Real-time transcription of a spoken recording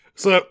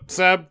So,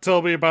 Sam,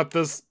 tell me about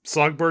this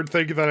songbird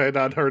thing that I had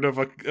not heard of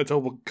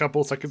until a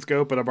couple seconds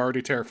ago, but I'm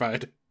already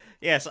terrified.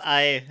 Yes,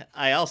 I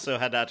also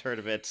had not heard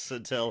of it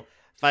until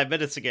 5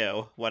 minutes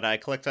ago when I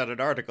clicked on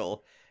an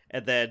article,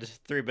 and then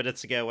 3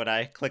 minutes ago when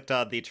I clicked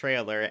on the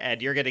trailer,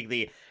 and you're getting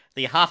the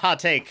hot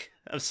take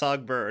of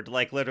Songbird,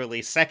 like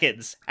literally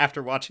seconds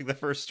after watching the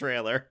first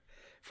trailer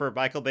for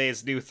Michael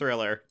Bay's new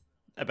thriller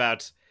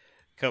about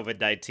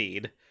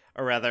COVID-19,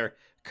 or rather,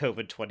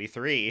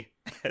 COVID-23,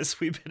 as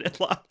we've been in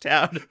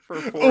lockdown for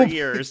 4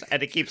 years,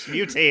 and it keeps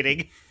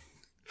mutating.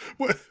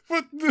 What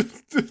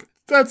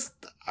that's...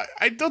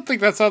 I don't think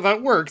that's how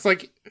that works.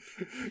 Like,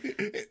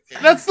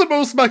 that's the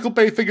most Michael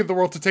Bay thing in the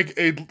world, to take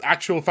an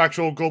actual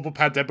factual global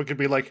pandemic and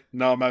be like,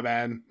 no, my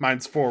man,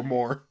 mine's 4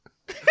 more.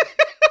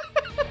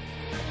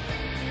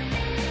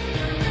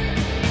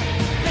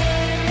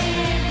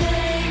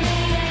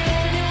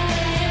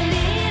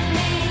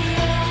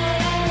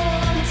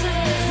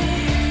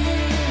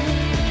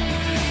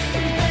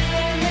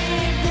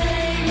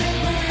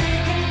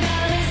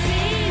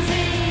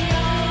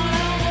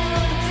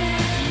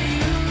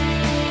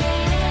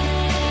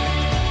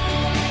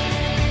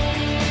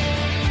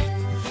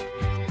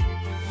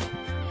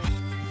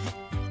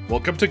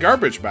 Welcome to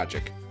Garbage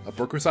Magic, a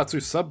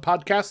Bokusatsu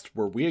sub-podcast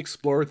where we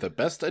explore the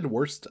best and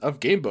worst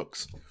of game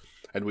books.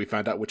 And we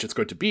find out which it's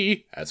going to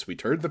be as we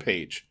turn the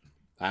page.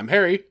 I'm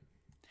Harry.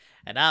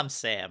 And I'm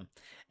Sam.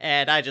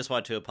 And I just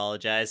want to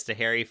apologize to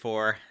Harry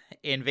for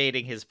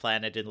invading his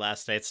planet in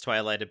last night's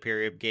Twilight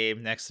Imperium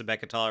game next to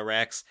Mechatol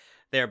Rex,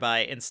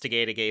 thereby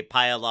instigating a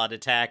pile-on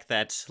attack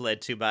that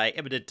led to my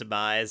imminent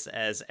demise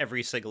as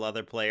every single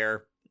other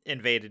player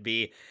invaded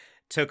me,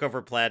 took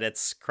over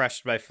planets,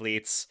 crushed my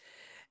fleets,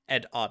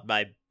 and on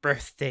my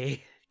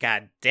birthday,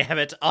 god damn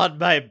it, on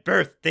my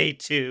birthday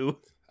too.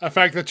 A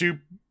fact that you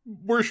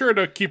were sure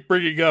to keep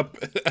bringing up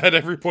at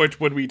every point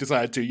when we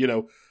decide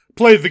to,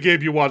 play the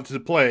game you wanted to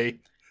play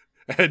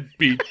and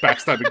be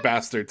backstabbing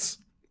bastards.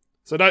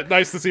 So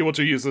nice to see what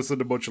you use as an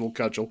emotional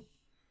cudgel.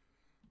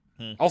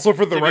 Also,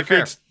 for the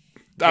record,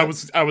 I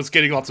was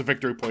getting lots of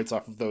victory points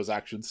off of those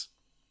actions.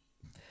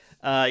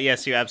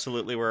 Yes, you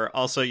absolutely were.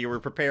 Also, you were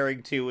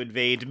preparing to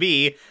invade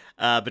me,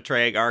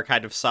 betraying our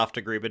kind of soft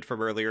agreement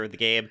from earlier in the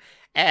game.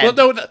 And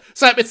Well, no,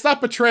 Sam, it's not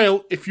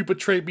betrayal if you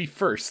betray me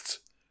first.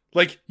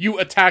 Like, you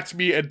attacked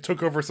me and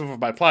took over some of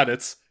my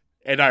planets,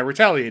 and I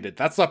retaliated.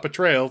 That's not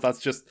betrayal, that's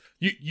just,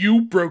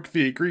 you broke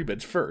the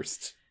agreement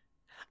first.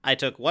 I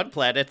took one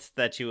planet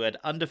that you had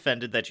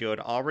undefended, that you had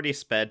already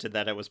spent, and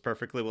that I was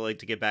perfectly willing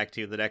to get back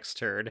to the next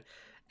turn.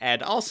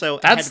 And also...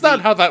 That's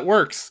not how that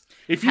works.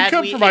 If you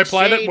come for my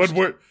planet when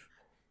we're...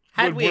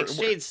 Had we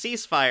exchanged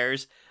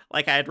ceasefires,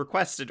 like I had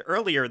requested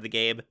earlier in the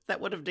game, that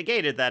would have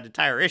negated that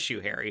entire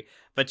issue, Harry.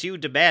 But you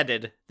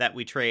demanded that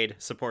we trade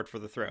support for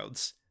the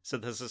thrones. So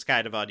this is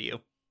kind of on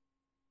you.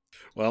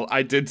 Well,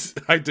 I did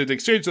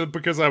exchange them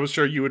because I was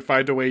sure you would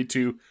find a way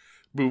to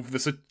move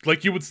this...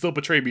 Like, you would still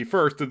betray me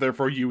first, and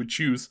therefore you would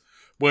choose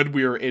when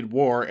we were in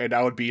war, and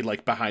I would be,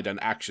 behind on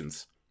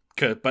actions.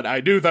 But I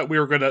knew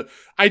that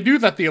I knew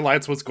that the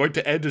alliance was going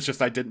to end, it's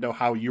just I didn't know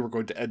how you were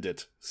going to end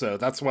it. So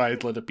that's why I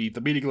let it be the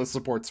meaningless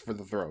supports for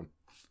the throne.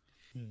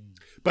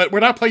 But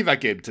we're not playing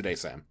that game today,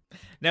 Sam.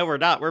 No, we're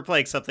not. We're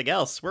playing something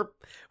else.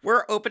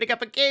 We're opening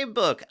up a game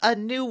book, a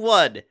new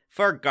one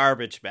for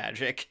Garbage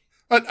Magic.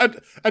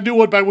 A new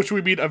one, by which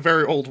we mean a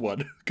very old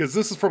one, because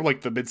this is from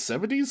the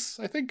mid-70s,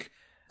 I think.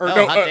 Or oh,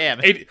 no, hot damn.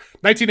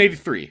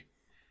 1983.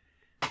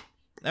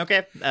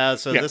 Okay,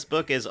 so This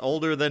book is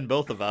older than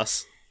both of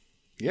us.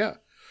 Yeah.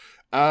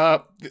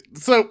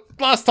 So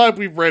last time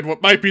we read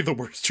what might be the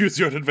worst choose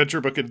your own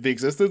adventure book in the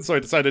existence, so I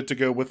decided to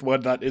go with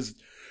one that is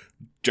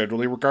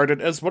generally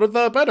regarded as one of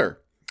the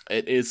better.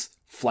 It is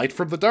Flight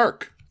from the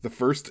Dark, the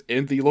first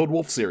in the Lone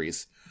Wolf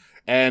series.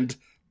 And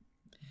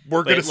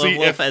we're going to see Lone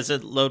Wolf as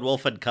in Lone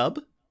Wolf and Cub?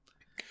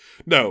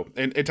 No,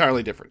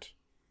 entirely different.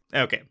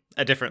 Okay,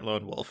 a different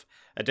Lone Wolf.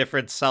 A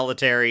different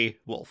solitary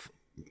wolf.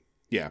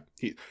 Yeah.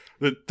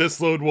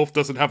 This Lone Wolf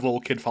doesn't have a little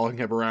kid following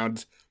him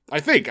around. I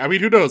think. I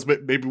mean, who knows?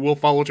 Maybe we'll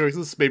follow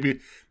choices. Maybe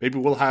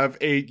we'll have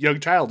a young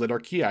child in our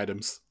key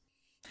items.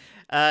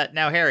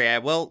 Now, Harry, I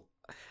will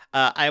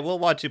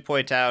want to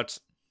point out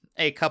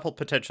a couple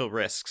potential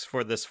risks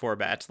for this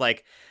format.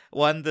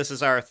 One, this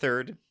is our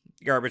third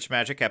Garbage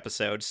Magic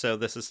episode, so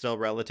this is still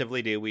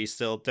relatively new. We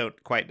still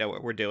don't quite know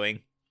what we're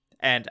doing.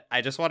 And I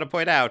just want to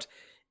point out,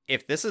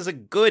 if this is a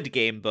good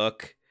game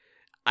book,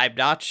 I'm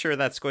not sure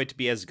that's going to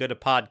be as good a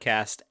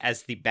podcast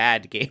as the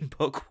bad game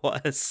book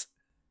was.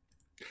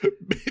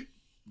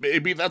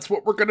 Maybe that's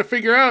what we're going to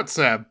figure out,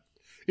 Sam.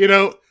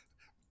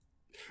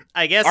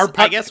 I guess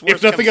worse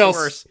if nothing else,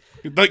 worse,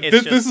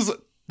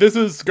 this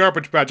is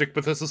Garbage Magic,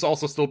 but this is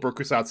also still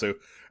Bokusatsu,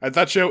 and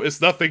that show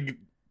is nothing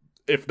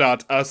if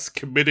not us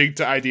committing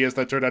to ideas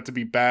that turned out to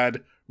be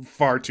bad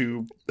far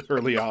too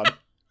early on,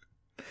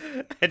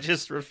 and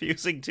just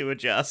refusing to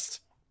adjust.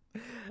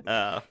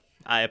 I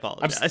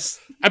apologize.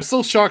 I'm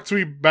still shocked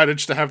we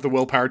managed to have the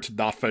willpower to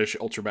not finish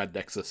Ultraman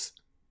Nexus.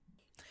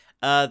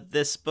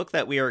 This book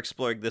that we are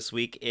exploring this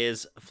week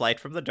is Flight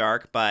from the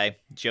Dark by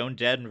Joan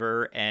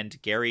Denver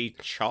and Gary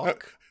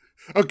Chalk.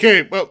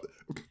 Okay, well,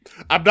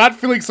 I'm not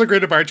feeling so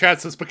great about our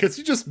chances because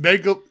you just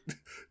mangled.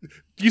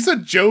 You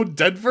said Joan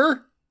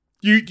Denver?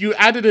 You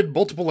added in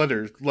multiple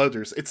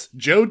letters. It's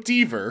Joe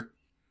Deaver.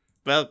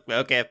 Well,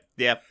 okay,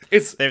 yeah.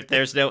 It's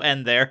There's no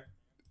end there.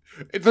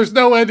 There's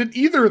no end in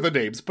either of the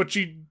names, but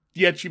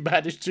yet you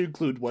managed to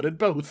include one in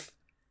both.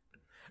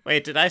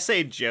 Wait, did I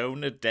say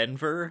Joan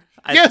Denver?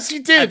 Yes,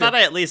 you did. I thought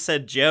I at least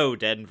said Joe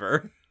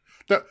Denver.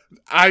 No,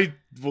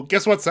 well,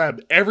 guess what, Sam?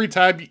 Every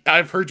time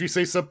I've heard you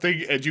say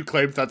something and you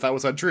claim that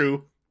was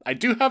untrue, I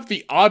do have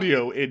the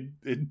audio in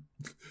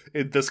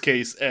this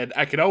case, and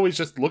I can always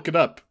just look it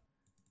up.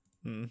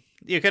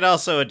 You could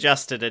also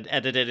adjust it and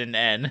edit it in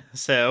N,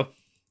 so...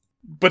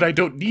 But I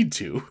don't need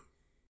to.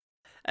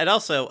 And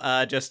also,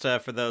 just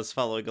for those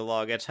following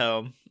along at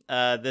home,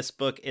 this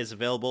book is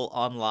available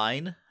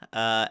online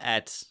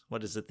at,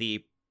 what is it,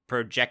 the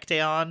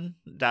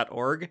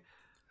projectaeon.org?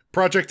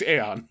 Project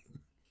Aeon.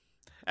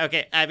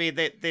 Okay, I mean,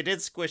 they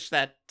did squish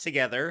that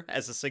together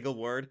as a single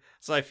word,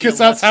 so I feel Because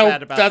that's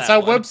bad about that's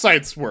that how one.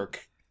 websites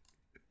work.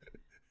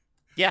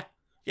 Yeah.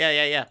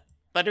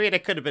 But I mean,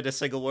 it could have been a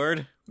single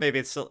word. Maybe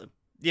it's still...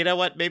 You know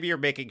what? Maybe you're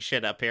making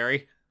shit up,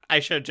 Harry.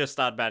 I should just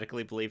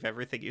automatically believe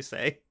everything you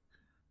say.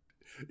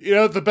 You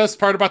know, the best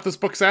part about this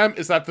book, Sam,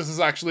 is that this is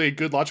actually a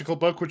good logical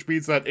book, which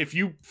means that if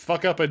you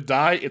fuck up and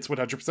die, it's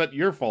 100%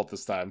 your fault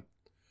this time.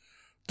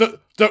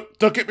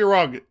 Don't get me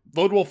wrong,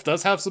 Lone Wolf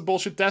does have some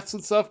bullshit deaths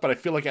and stuff, but I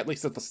feel like at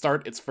least at the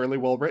start, it's fairly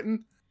well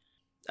written.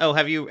 Oh,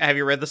 have you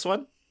read this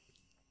one?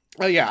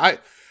 Yeah,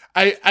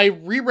 I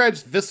reread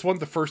this one,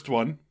 the first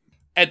one,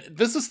 and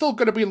this is still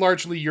going to be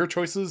largely your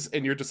choices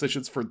and your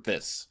decisions for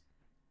this.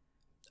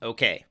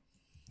 Okay.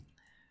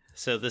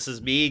 So this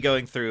is me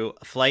going through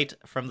Flight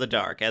from the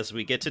Dark as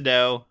we get to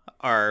know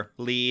our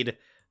lead,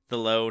 the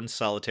lone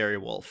solitary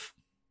wolf.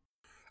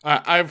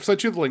 I've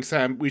sent you the link,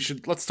 Sam.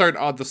 Let's start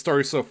on the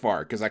story so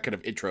far, because that kind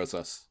of intros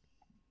us.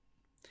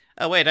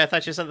 Oh, wait, I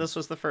thought you said this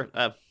was the first...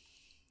 Well,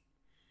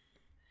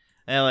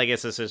 I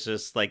guess this is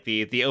just like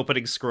the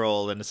opening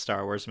scroll in a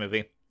Star Wars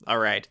movie. All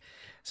right.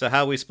 So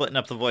how are we splitting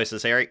up the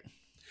voices, Harry?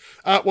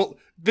 Well,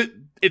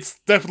 it's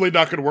definitely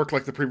not going to work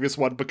like the previous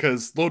one,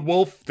 because Lone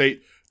Wolf,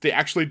 they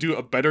actually do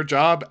a better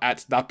job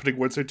at not putting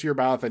words into your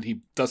mouth, and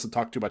he doesn't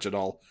talk too much at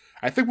all.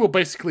 I think we'll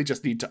basically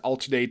just need to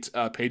alternate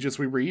pages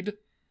we read.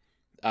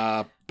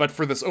 But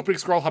for this opening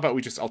scroll, how about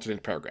we just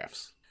alternate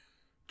paragraphs?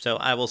 So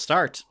I will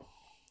start.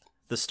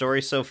 The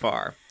story so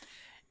far.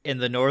 In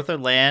the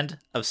northern land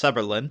of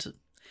Summerland,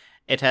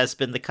 it has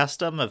been the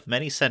custom of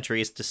many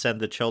centuries to send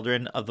the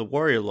children of the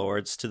warrior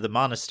lords to the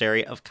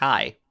monastery of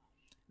Kai.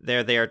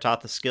 There they are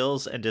taught the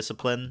skills and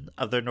discipline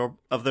of their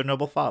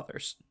noble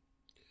fathers.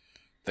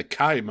 The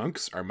Kai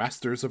monks are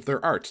masters of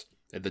their art,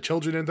 and the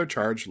children in their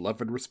charge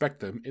love and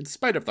respect them in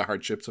spite of the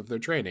hardships of their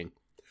training.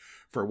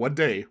 For one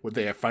day, when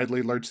they have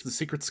finally learned the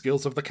secret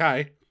skills of the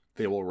Kai,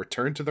 they will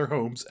return to their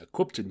homes,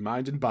 equipped in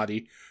mind and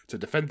body, to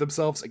defend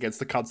themselves against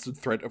the constant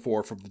threat of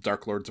war from the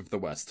Dark Lords of the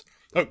West.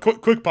 Oh,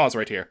 quick pause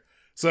right here.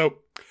 So,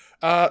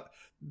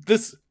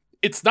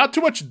 it's not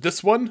too much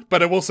this one,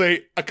 but I will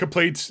say a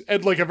complaint,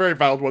 and like a very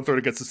valid one thrown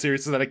against the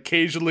series, is that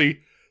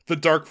occasionally the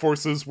Dark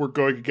Forces we're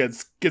going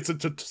against gets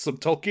into some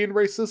Tolkien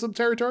racism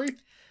territory.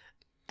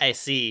 I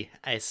see.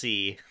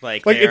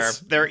 Like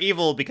they're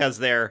evil because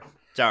they're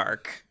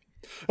dark.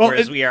 Well,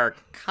 whereas we are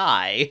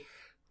Kai.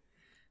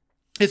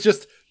 It's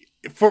just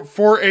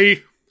for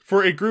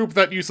a group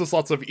that uses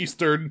lots of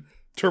Eastern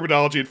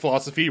terminology and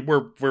philosophy,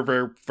 we're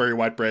very, very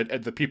white bread,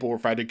 and the people we're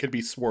fighting can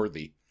be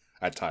swarthy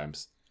at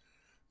times.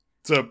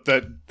 So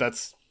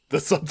that's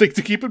something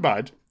to keep in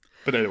mind.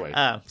 But anyway.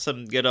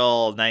 Some good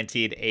old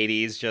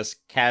 1980s,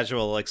 just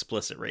casual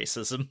explicit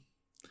racism.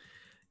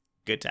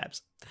 Good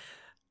times.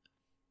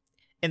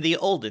 In the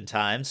olden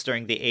times,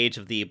 during the age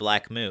of the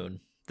Black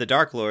Moon, the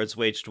Dark Lords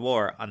waged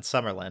war on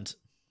Summerland.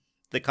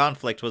 The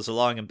conflict was a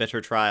long and bitter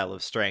trial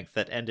of strength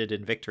that ended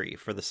in victory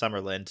for the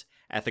Summerland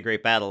at the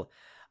Great Battle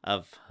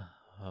of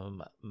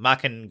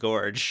Macken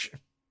Gorge.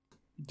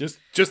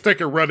 Just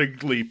take a running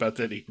leap at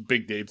any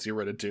big names you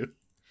run into.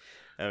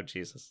 Oh,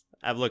 Jesus.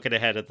 I'm looking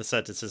ahead at the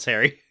sentences,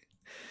 Harry.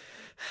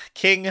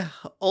 King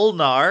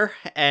Ulnar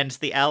and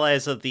the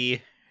allies of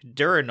the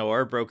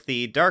Durinor broke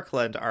the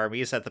Darkland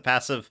armies at the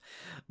pass of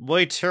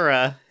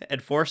Moytura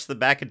and forced them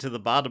back into the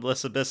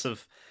bottomless abyss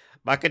of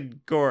Macken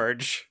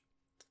Gorge.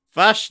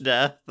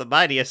 Vashna, the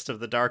mightiest of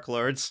the Dark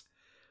Lords,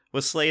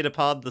 was slain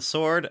upon the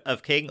sword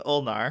of King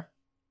Ulnar,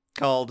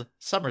 called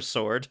Summer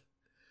Sword,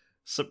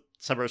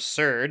 Summer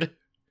Sword,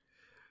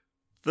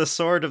 the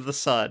Sword of the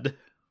Sun.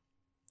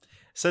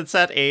 Since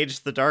that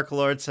age, the Dark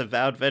Lords have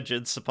vowed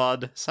vengeance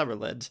upon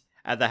Summerland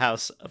and the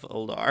House of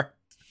Ulnar.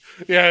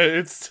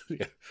 Yeah,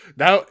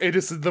 now it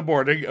is in the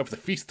morning of the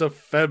Feast of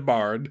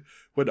Fenmarn,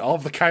 when all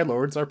of the Kai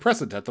Lords are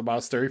present at the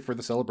monastery for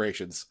the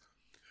celebrations.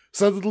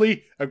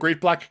 Suddenly, a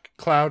great black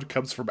cloud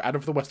comes from out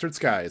of the western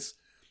skies.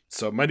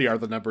 So many are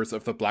the numbers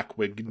of the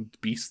black-winged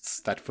beasts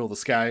that fill the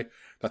sky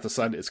that the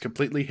sun is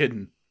completely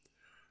hidden.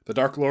 The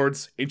Dark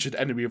Lords, ancient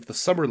enemy of the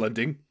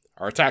Summerlending,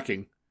 are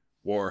attacking.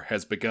 War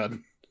has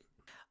begun.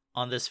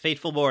 On this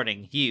fateful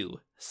morning,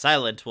 you,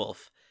 Silent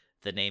Wolf,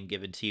 the name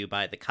given to you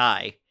by the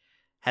Kai,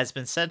 has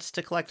been sent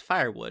to collect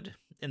firewood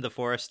in the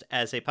forest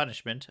as a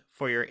punishment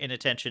for your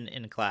inattention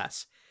in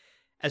class.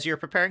 As you are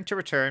preparing to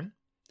return,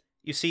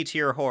 you see to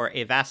your horror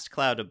a vast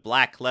cloud of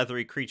black,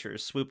 leathery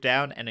creatures swoop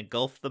down and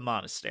engulf the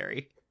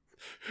monastery.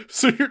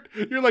 So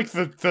you're like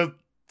the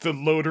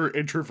loner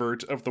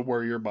introvert of the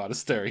warrior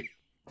monastery.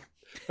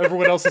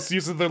 Everyone else is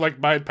using their like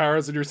mind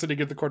powers, and you're sitting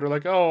in the corner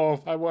like,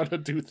 oh, I want to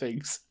do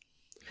things.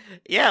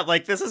 Yeah,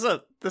 like this is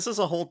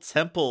a whole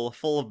temple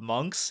full of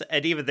monks,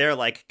 and even they're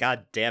like,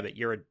 God damn it,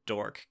 you're a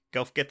dork.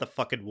 Go get the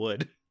fucking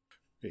wood.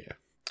 Yeah.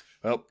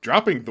 Well,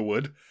 dropping the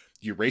wood,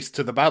 you race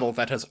to the battle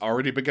that has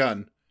already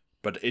begun.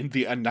 But in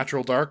the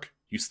unnatural dark,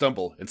 you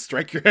stumble and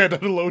strike your head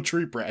on a low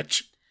tree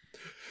branch.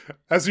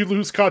 As you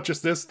lose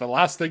consciousness, the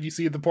last thing you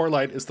see in the poor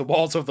light is the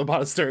walls of the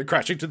monastery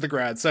crashing to the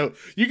ground. So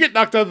you get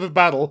knocked out of the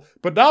battle,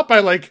 but not by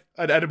like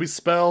an enemy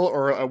spell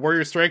or a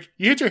warrior strike.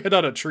 You hit your head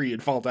on a tree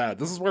and fall down.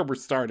 This is where we're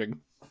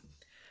starting.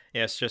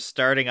 Yes, just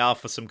starting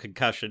off with some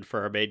concussion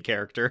for our main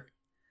character.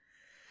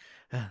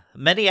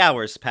 Many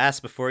hours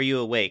pass before you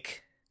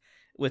awake.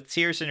 With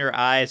tears in your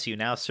eyes, you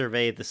now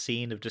survey the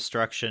scene of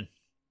destruction.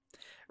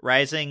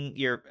 Raising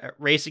your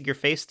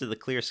face to the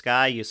clear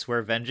sky, you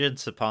swear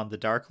vengeance upon the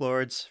Dark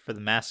Lords for the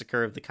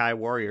massacre of the Kai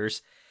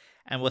warriors,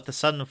 and with a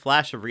sudden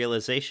flash of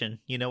realization,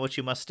 you know what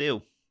you must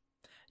do.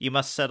 You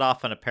must set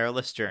off on a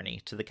perilous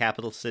journey to the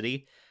capital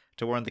city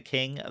to warn the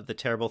king of the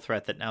terrible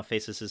threat that now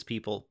faces his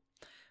people.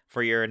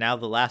 For you are now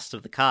the last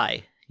of the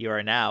Kai. You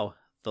are now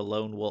the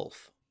Lone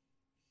Wolf.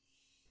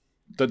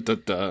 Dun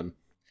dun dun.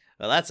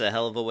 Well, that's a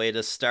hell of a way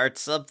to start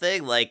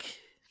something. Like,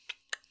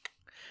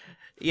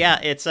 yeah,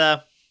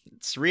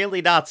 it's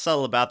really not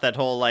subtle about that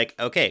whole, like,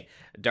 okay,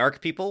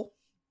 dark people,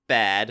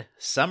 bad.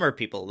 Summer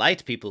people,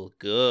 light people,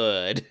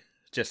 good.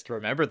 Just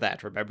remember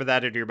that. Remember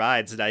that in your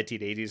minds,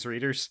 1980s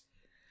readers.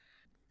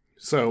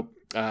 So,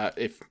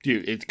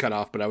 it cut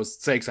off, but I was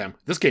saying, Sam,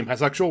 this game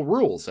has actual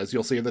rules, as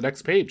you'll see in the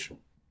next page.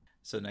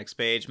 So next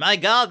page, my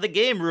god, the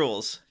game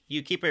rules.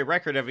 You keep a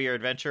record of your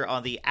adventure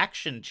on the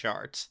action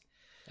chart.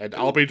 And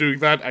I'll be doing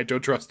that. I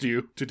don't trust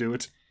you to do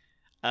it.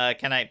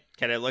 Can I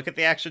look at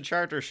the action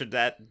chart, or should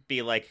that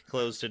be like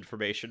closed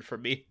information for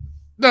me?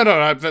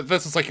 No.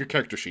 This is like your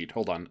character sheet.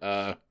 Hold on.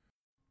 Now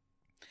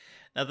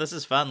this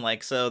is fun.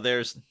 Like, so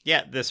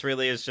this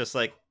really is just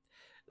like,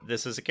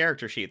 this is a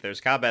character sheet. There's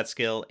combat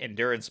skill,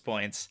 endurance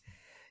points.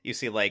 You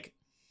see like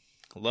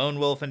Lone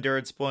Wolf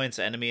endurance points,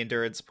 enemy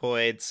endurance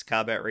points,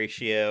 combat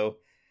ratio,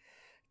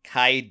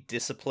 Kai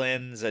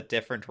disciplines at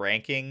different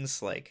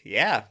rankings. Like,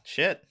 yeah,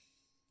 shit.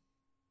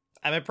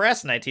 I'm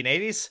impressed,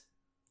 1980s.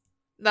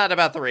 Not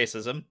about the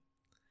racism,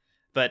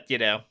 but, you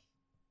know,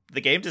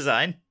 the game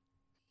design.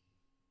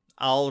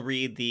 I'll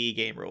read the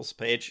game rules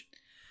page.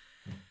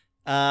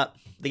 The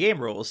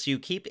game rules. You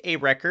keep a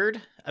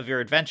record of your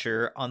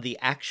adventure on the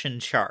action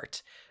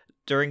chart.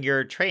 During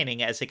your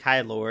training as a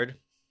Kai Lord,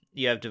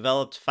 you have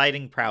developed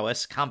fighting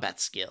prowess, combat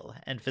skill,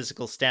 and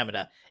physical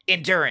stamina,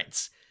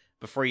 endurance.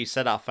 Before you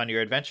set off on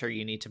your adventure,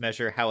 you need to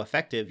measure how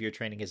effective your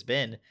training has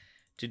been.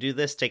 To do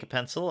this, take a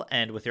pencil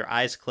and, with your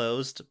eyes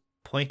closed,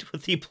 point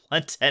with the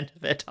blunt end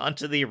of it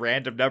onto the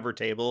random number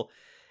table.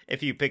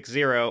 If you pick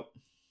 0,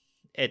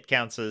 it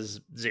counts as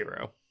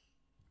 0.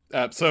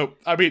 So,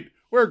 I mean,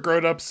 we're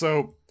grown-ups,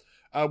 so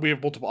we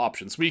have multiple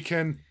options. We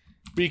can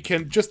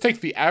just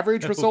take the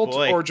average result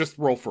or just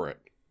roll for it.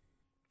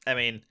 I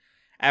mean,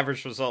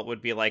 average result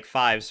would be like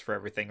 5s for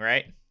everything,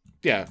 right?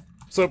 Yeah.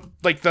 So,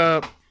 like,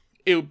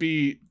 it would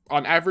be,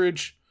 on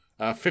average,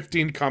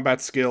 15 combat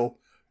skill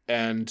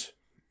and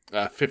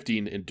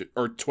 15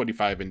 or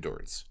 25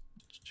 endurance.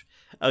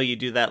 Oh, you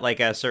do that like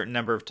a certain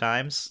number of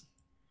times?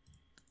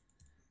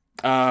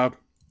 Well,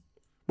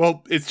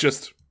 it's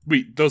just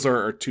those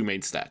are our two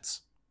main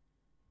stats.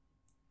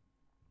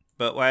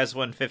 But why is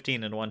one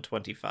 15 and one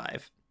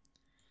 25?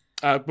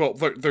 Well,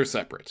 they're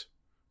separate.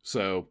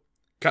 So,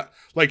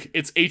 like,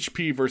 it's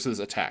HP versus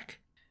attack.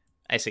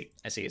 I see.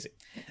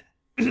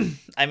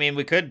 I mean,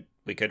 we could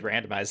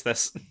randomize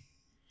this.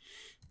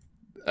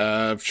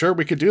 Sure,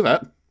 we could do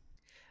that.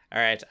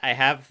 All right, I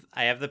have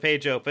the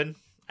page open.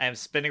 I am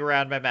spinning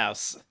around my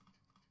mouse.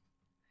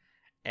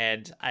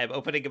 And I'm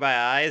opening my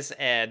eyes,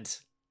 and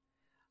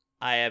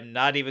I am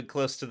not even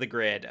close to the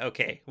grid.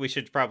 Okay, we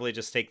should probably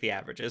just take the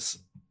averages.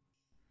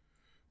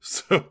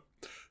 So,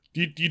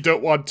 you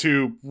don't want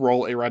to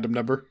roll a random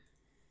number?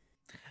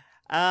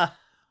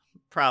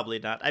 Probably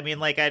not. I mean,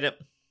 like, I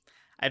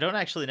don't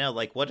actually know.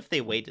 Like, what if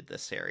they weighted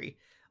this, Harry?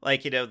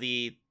 Like, you know,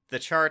 the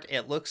chart,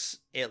 it looks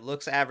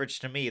average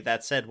to me.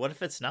 That said, what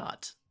if it's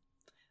not?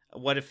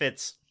 What if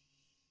it's,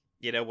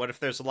 you know, what if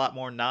there's a lot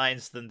more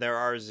 9s than there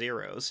are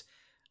 0s?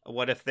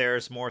 What if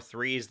there's more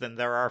 3s than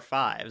there are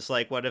 5s?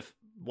 Like, what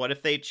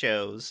if they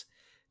chose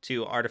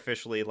to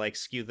artificially, like,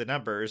 skew the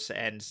numbers,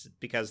 and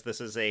because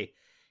this is a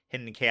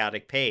hidden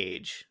chaotic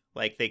page,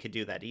 like, they could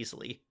do that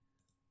easily?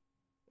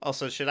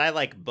 Also, should I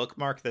like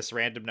bookmark this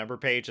random number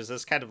page? Is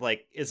this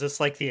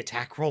like the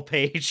attack roll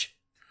page?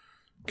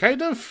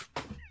 Kind of.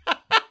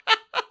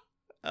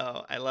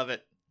 Oh, I love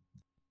it.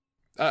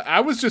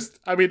 I was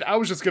just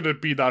gonna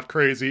be not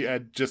crazy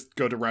and just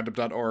go to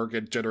random.org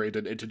and generate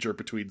an integer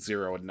between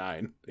 0 and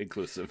 9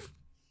 inclusive.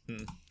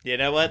 You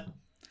know what?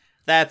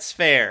 That's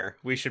fair.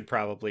 We should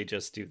probably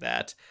just do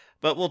that.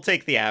 But we'll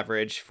take the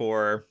average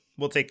for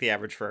our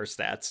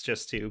stats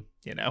just to,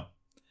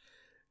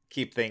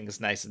 keep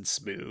things nice and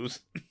smooth.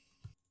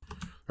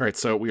 Alright,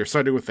 so we are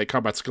starting with a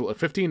combat skill of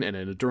 15 and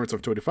an endurance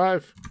of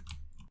 25.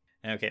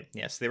 Okay,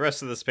 yes, the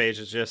rest of this page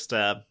is just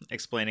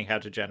explaining how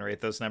to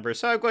generate those numbers,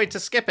 so I'm going to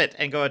skip it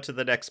and go to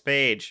the next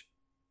page.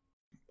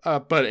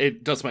 But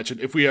it does mention,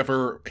 if we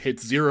ever hit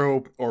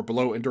 0 or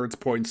below endurance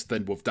points,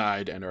 then we've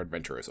died and our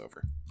adventure is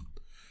over.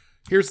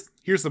 Here's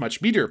the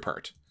much meatier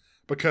part,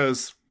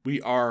 because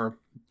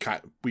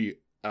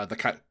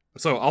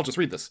so I'll just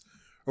read this.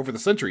 Over the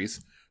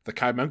centuries, the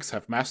Kai monks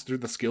have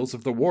mastered the skills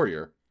of the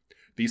warrior.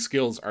 These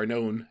skills are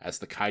known as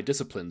the Kai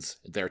disciplines,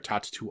 and they are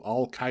taught to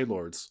all Kai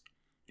lords.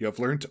 You have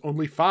learned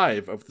only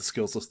 5 of the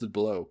skills listed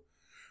below.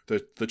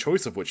 The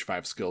choice of which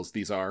 5 skills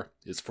these are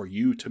is for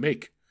you to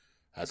make,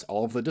 as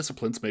all of the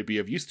disciplines may be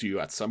of use to you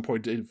at some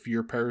point of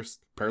your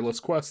perilous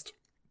quest.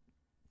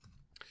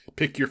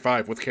 Pick your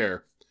 5 with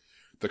care.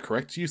 The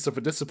correct use of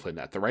a discipline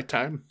at the right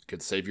time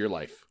can save your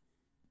life.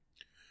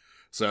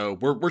 So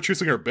we're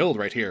choosing our build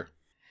right here.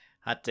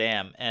 Hot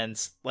damn. And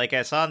like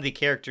I saw on the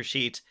character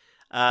sheet,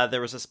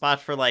 there was a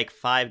spot for like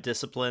 5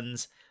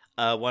 disciplines,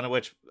 one of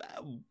which...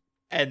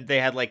 and they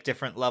had like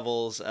different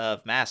levels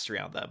of mastery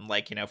on them,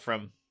 like,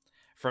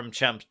 from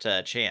chump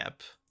to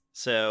champ.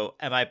 So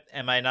am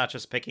I not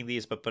just picking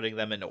these but putting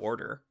them in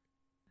order?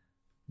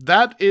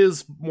 That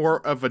is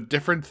more of a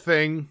different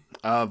thing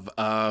of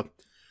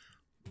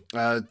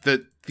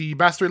the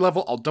mastery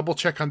level. I'll double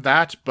check on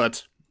that,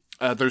 but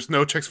there's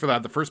no checks for that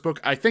in the first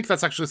book. I think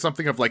that's actually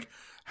something of like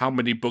how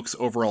many books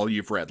overall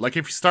you've read. Like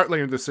if you start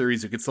later in the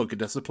series, you can still get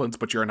disciplines,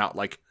 but you're not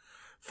like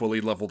fully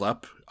leveled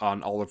up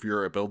on all of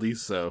your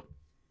abilities, so...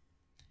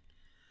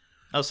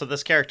 Oh, so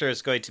this character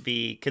is going to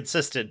be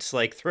consistent,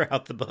 like,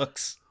 throughout the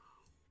books.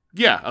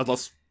 Yeah,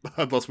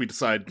 unless we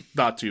decide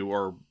not to,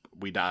 or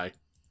we die.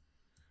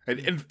 And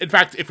in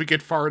fact, if we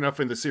get far enough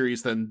in the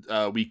series, then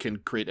we can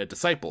create a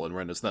disciple and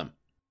run as them.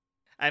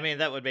 I mean,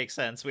 that would make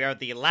sense. We are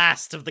the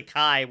last of the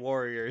Kai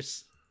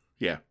warriors.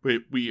 Yeah,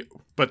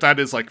 but that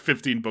is like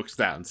 15 books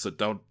down, so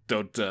don't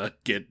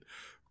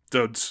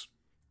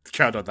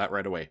count on that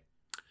right away.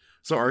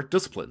 So our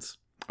disciplines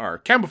are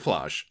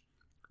camouflage.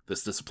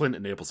 This discipline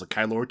enables a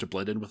Kai Lord to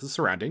blend in with his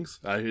surroundings.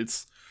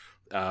 It's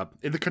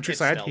in the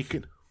countryside.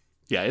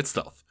 It's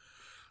stealth.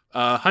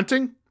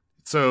 Hunting.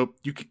 So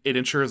it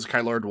ensures a Kai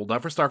Lord will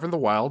never starve in the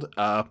wild.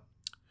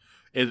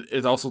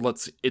 It also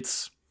lets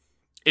it's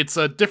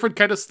a different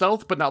kind of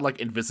stealth, but not like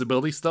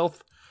invisibility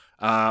stealth.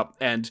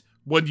 And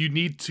when you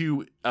need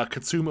to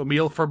consume a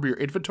meal from your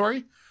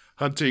inventory,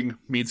 hunting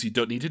means you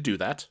don't need to do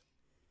that.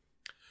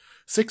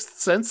 Sixth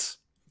sense.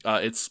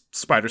 It's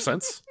spider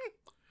sense.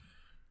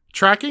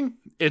 Tracking,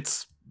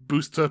 it's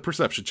boost to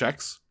perception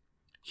checks.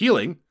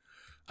 Healing,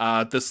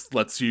 this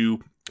lets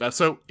you...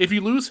 so if you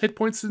lose hit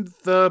points in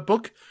the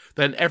book,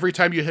 then every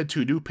time you head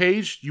to a new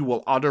page, you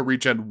will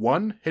auto-regen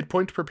 1 hit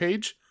point per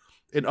page.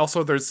 And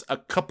also there's a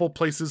couple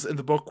places in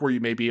the book where you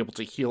may be able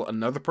to heal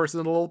another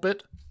person a little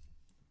bit.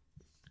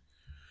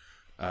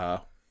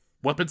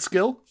 Weapon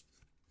skill,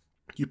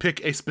 you pick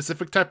a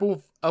specific type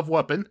of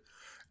weapon,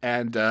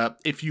 and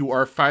if you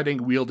are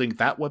fighting wielding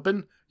that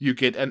weapon, you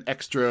get an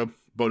extra...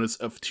 bonus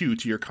of 2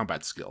 to your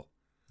combat skill.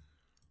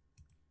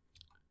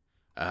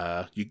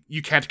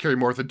 You can't carry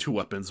more than 2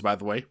 weapons, by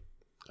the way.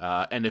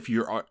 And if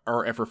you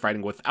are ever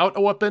fighting without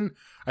a weapon,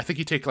 I think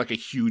you take like a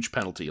huge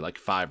penalty, like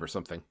 5 or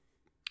something.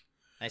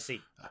 I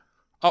see.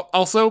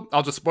 Also,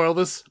 I'll just spoil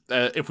this.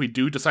 If we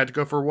do decide to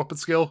go for a weapon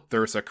skill,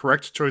 there is a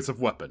correct choice of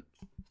weapon.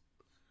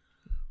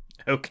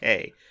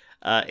 Okay.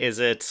 Is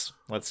it...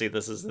 Let's see,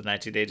 this is the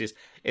 1980s.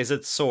 Is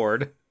it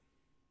sword?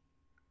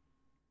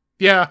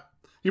 Yeah.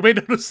 You may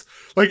notice,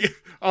 like,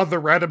 on the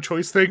random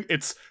choice thing,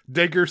 it's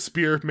dagger,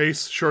 spear,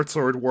 mace, short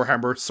sword,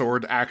 warhammer,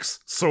 sword,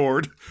 axe,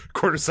 sword,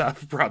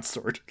 quarterstaff,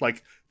 broadsword.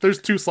 Like, there's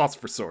 2 slots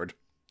for sword.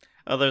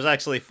 Oh, there's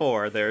actually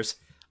 4. There's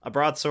a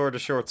broadsword, a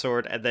short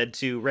sword, and then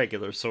 2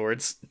 regular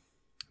swords.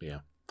 Yeah.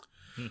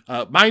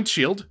 Mind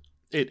shield.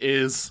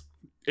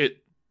 It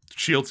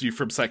shields you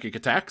from psychic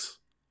attacks.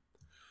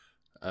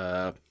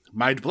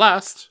 Mind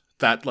blast.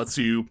 That lets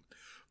you...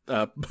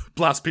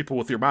 blast people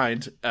with your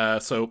mind.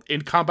 So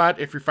in combat,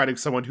 if you're fighting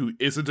someone who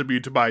isn't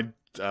immune to mind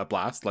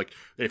blast, like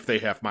if they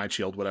have mind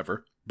shield,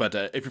 whatever. But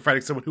if you're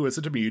fighting someone who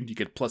isn't immune, you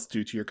get +2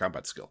 to your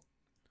combat skill.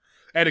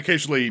 And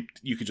occasionally,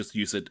 you can just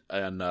use it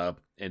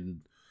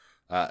in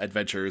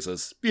adventures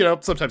as,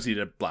 sometimes you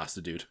need to blast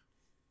a dude.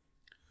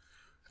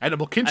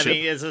 Animal kinship. I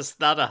mean, is this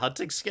not a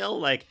hunting skill?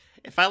 Like,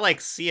 if I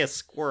see a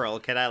squirrel,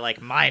 can I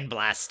mind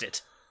blast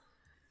it?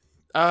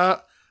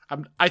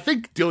 I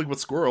think dealing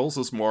with squirrels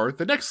is more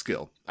the next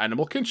skill,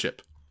 animal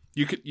kinship.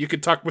 You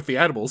could talk with the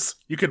animals.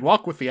 You could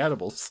walk with the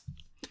animals.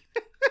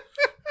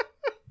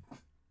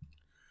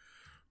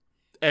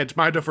 And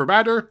mind over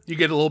matter, you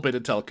get a little bit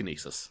of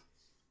telekinesis.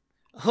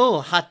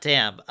 Oh, hot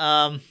damn.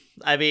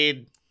 I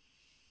mean,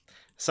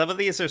 some of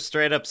these are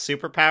straight up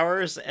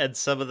superpowers, and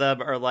some of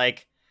them are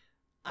like,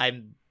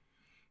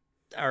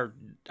 are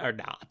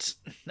not.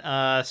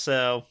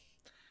 So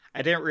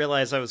I didn't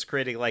realize I was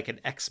creating like an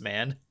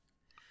X-Man.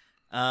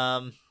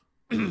 More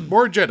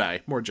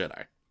Jedi.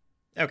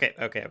 Okay.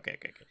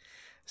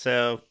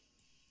 So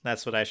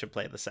that's what I should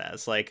play this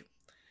as. Like,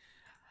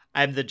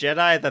 I'm the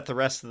Jedi that the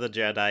rest of the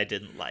Jedi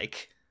didn't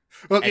like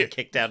and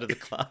kicked out of the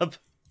club.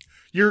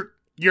 You're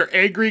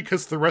angry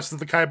because the rest of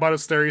the Kai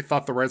Monastery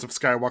thought The Rise of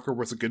Skywalker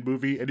was a good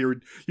movie, and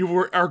you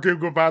were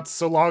arguing about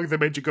so long they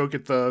made you go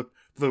get the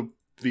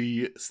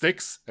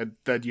sticks, and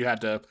then you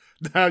had to.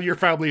 Now your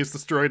family is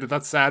destroyed, and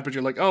that's sad. But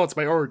you're like, oh, it's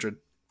my origin.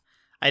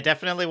 I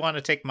definitely want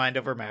to take mind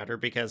over matter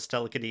because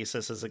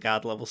telekinesis is a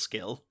god level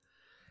skill.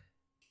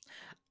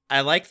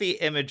 I like the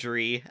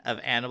imagery of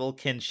animal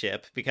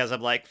kinship because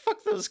I'm like,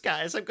 fuck those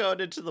guys. I'm going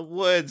into the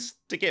woods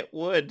to get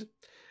wood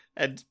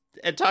and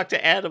talk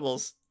to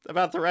animals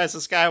about the Rise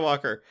of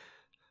Skywalker.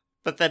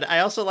 But then I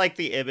also like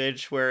the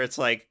image where it's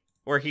like,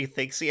 where he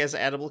thinks he has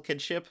animal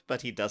kinship,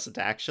 but he doesn't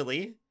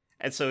actually.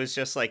 And so he's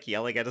just like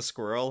yelling at a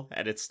squirrel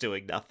and it's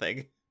doing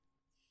nothing.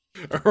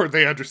 Or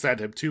they understand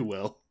him too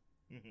well.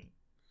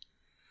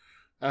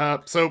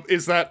 So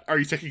are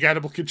you taking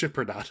animal kinship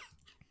or not?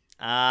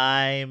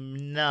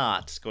 I'm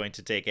not going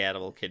to take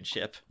animal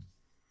kinship.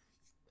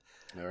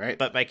 All right.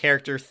 But my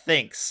character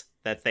thinks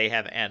that they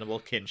have animal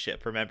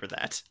kinship. Remember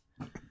that.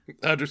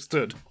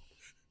 Understood.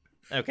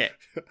 Okay.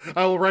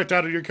 I will write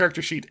down on your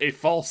character sheet a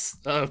false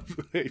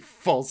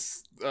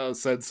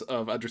sense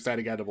of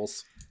understanding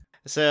animals.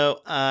 So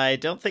I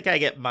don't think I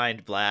get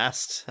Mind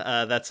Blast.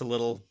 That's a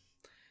little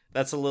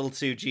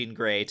too Jean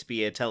Grey to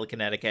be a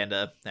telekinetic and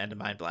a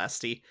Mind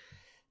Blasty.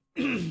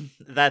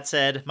 That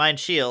said, Mind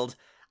Shield.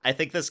 I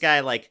think this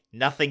guy, like,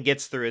 nothing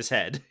gets through his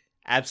head.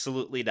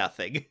 Absolutely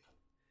nothing.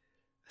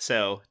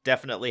 So,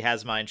 definitely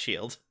has Mind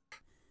Shield.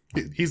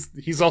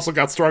 He's also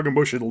got strong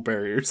emotional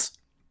barriers.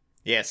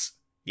 Yes.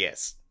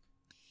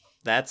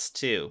 That's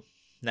 2.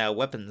 Now,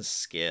 weapons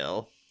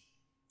skill.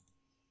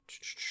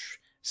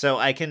 So,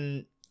 I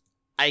can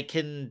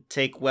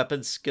take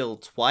weapon skill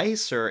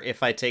twice, or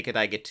if I take it,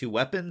 I get 2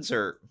 weapons,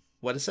 or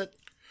what is it?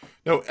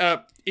 No,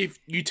 if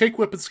you take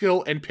weapon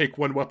skill and pick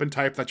one weapon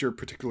type that you're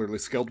particularly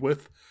skilled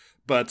with,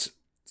 but,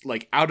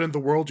 like, out in the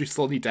world, you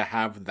still need to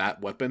have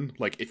that weapon.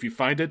 Like, if you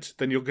find it,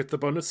 then you'll get the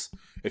bonus.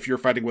 If you're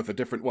fighting with a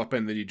different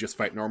weapon, then you just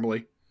fight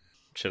normally.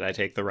 Should I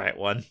take the right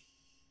one?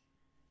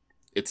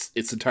 It's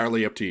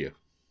entirely up to you.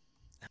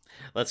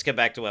 Let's get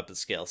back to weapon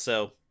skill.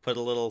 So, put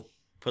a little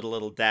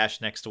dash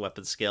next to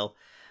weapon skill.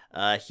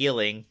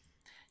 Healing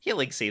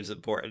seems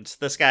important.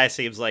 This guy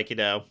seems like,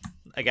 a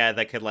guy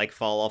that could, like,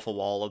 fall off a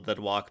wall and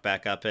then walk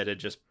back up it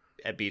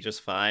and be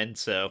just fine.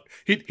 So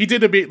he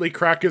did immediately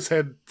crack his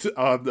head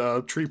on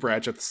a tree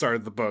branch at the start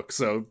of the book.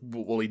 So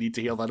will he need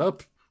to heal that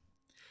up?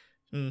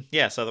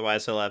 Yes.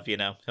 Otherwise, he'll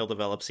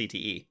develop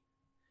CTE.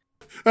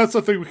 That's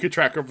something we could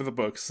track over the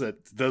books.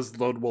 Does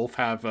Lone Wolf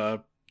have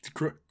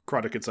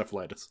chronic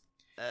encephalitis?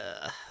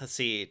 Let's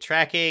see.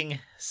 Tracking,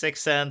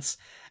 Sixth Sense.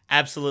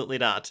 Absolutely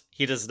not.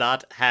 He does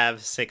not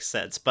have Sixth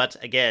Sense. But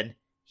again,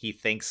 he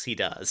thinks he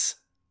does.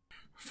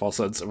 False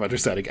sense of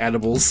understanding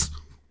animals.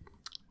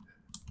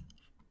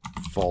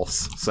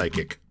 False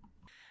psychic.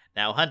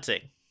 Now,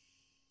 hunting.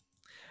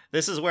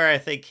 This is where I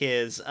think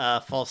his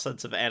false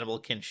sense of animal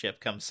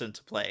kinship comes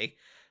into play,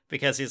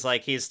 because he's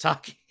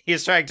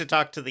trying to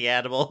talk to the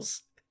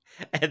animals,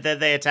 and then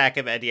they attack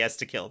him and he has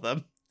to kill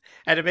them.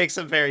 And it makes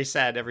him very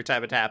sad every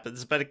time it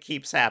happens, but it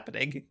keeps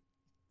happening.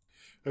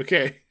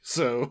 Okay,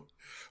 so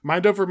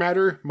mind over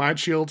matter, mind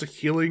shield,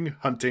 healing,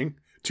 hunting,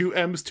 2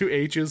 M's, 2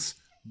 H's.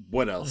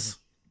 What else?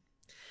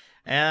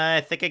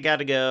 I think I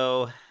gotta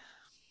go.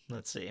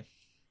 Let's see.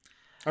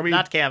 I mean,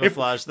 not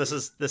camouflage. This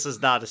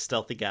is not a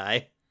stealthy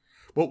guy.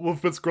 Well,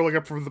 we've been scrolling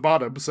up from the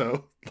bottom,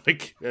 so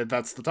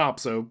that's the top.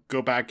 So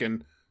go back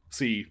and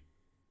see.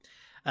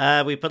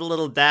 We put a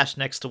little dash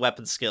next to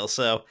weapon skill.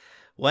 So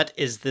what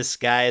is this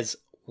guy's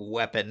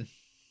weapon?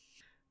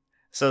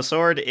 So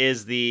sword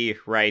is the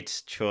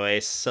right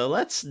choice. So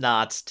let's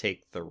not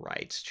take the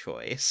right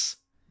choice.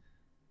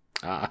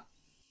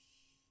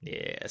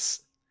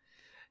 Yes.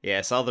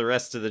 All the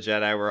rest of the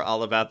Jedi were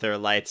all about their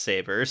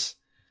lightsabers.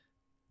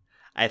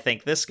 I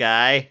think this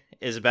guy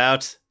is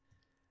about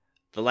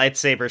the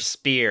lightsaber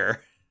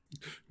spear.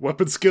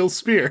 Weapon skill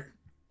spear.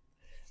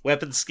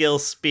 Weapon skill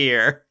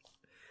spear.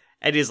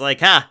 And he's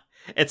like,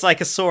 it's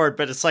like a sword,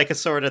 but it's like a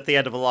sword at the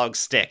end of a long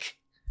stick.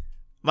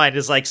 Mine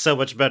is like so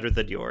much better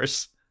than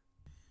yours.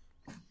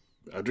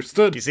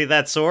 Understood. You see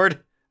that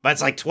sword?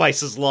 Mine's like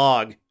twice as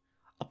long.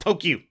 I'll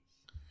poke you.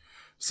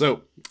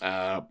 So,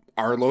 our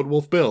Lone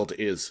Wolf build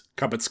is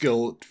combat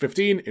skill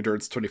 15,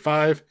 endurance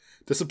 25,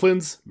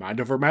 disciplines, mind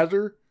over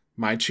matter,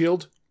 mind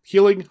shield,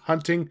 healing,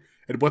 hunting,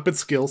 and weapon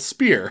skill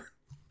spear.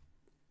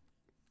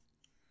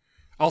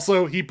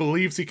 Also, he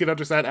believes he can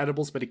understand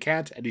animals, but he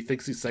can't, and he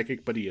thinks he's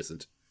psychic, but he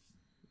isn't.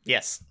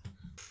 Yes.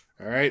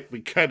 Alright,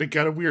 we kind of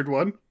got a weird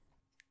one.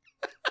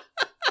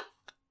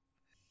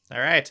 All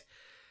right.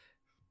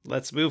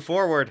 Let's move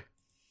forward.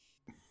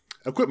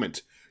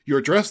 Equipment.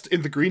 You're dressed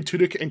in the green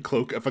tunic and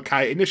cloak of a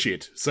Kai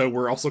initiate, so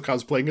we're also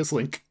cosplaying as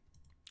Link.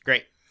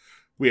 Great.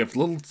 We have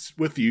little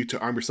with you to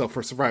arm yourself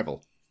for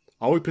survival.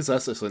 All we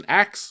possess is an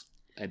axe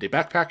and a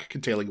backpack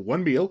containing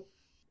 1 meal.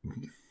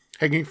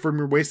 Hanging from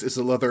your waist is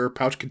a leather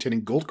pouch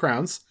containing gold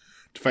crowns.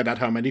 To find out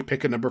how many,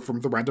 pick a number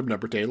from the random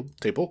number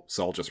table,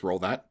 so I'll just roll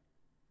that.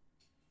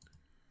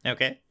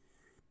 Okay.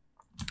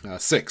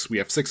 6. We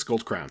have 6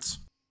 gold crowns.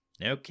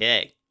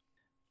 Okay.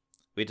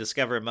 We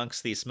discover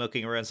amongst the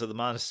smoking ruins of the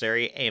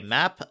monastery a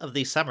map of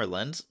the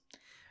Summerland.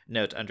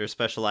 Note under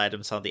special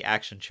items on the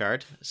action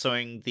chart,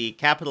 showing the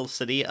capital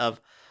city of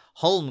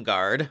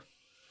Holmgard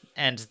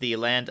and the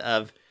land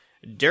of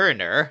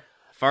Durinur,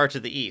 far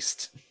to the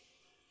east.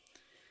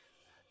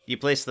 You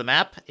place the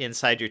map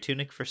inside your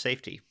tunic for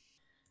safety.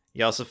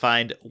 You also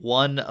find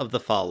one of the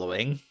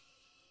following.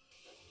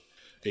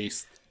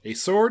 A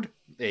sword,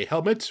 a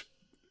helmet,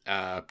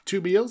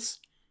 2 meals,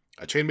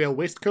 a chainmail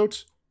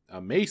waistcoat,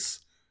 a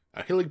mace,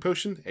 a healing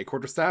potion, a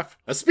quarterstaff,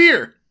 a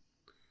spear,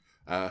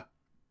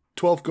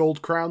 12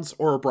 gold crowns,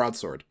 or a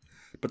broadsword.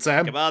 But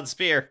Sam... Come on,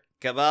 spear.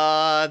 Come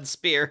on,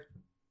 spear.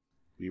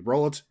 We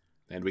roll it,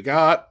 and we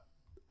got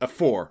a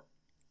 4,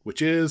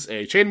 which is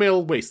a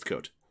chainmail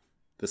waistcoat.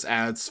 This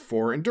adds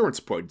 4 endurance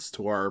points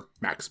to our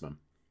maximum.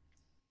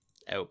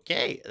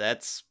 Okay,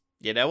 that's,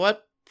 you know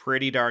what?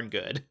 Pretty darn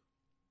good.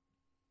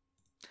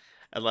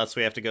 Unless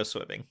we have to go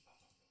swimming.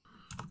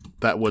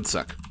 That would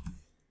suck.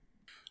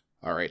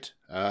 Alright,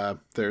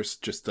 there's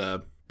just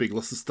a big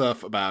list of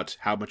stuff about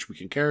how much we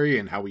can carry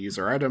and how we use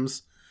our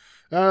items.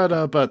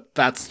 But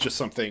that's just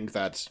something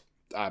that,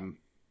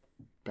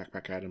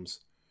 backpack items.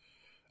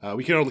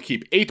 We can only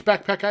keep 8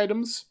 backpack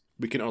items.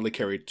 We can only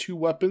carry 2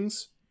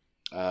 weapons.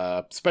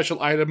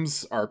 Special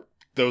items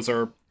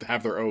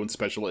have their own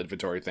special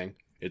inventory thing.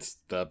 It's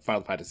the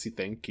Final Fantasy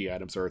thing. Key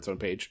items are its own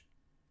page.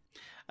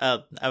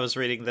 I was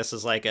reading this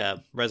as like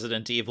a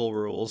Resident Evil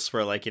rules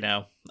where, like,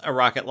 a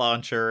rocket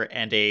launcher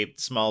and a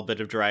small bit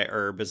of dry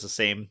herb is the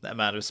same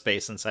amount of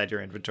space inside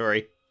your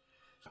inventory.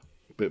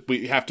 But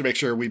we have to make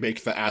sure we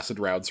make the acid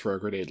rounds for a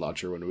grenade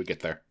launcher when we get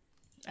there.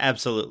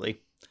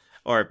 Absolutely.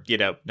 Or,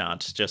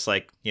 not. Just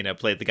like,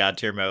 play the God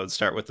tier mode,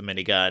 start with the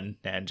minigun,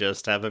 and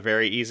just have a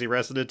very easy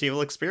Resident Evil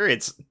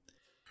experience.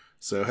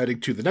 So heading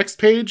to the next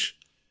page,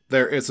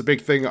 there is a big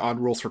thing on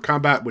rules for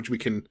combat, which we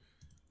can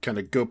kind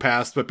of go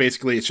past, but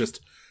basically it's just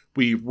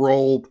we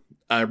roll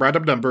a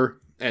random number,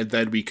 and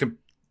then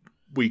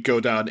we go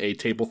down a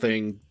table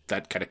thing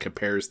that kind of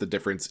compares the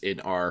difference in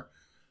our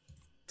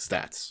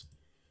stats.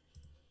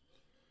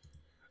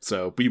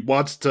 So we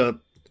want to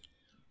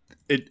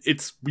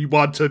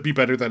be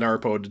better than our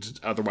opponent,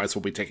 otherwise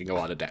we'll be taking a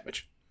lot of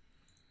damage.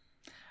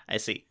 I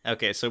see.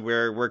 Okay, so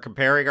we're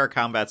comparing our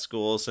combat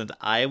schools, and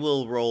I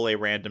will roll a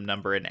random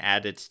number and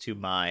add it to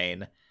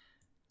mine.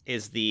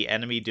 Is the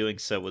enemy doing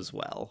so as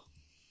well?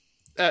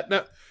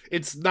 No,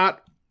 it's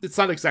not. It's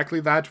not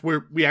exactly that.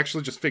 We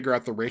actually just figure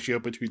out the ratio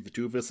between the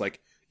two of us, like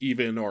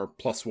even or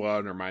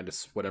 +1 or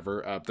minus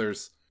whatever.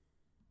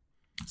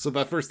 So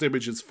that first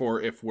image is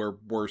for if we're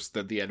worse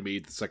than the enemy.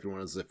 The second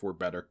one is if we're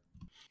better.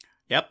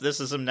 Yep, this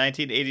is some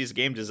 1980s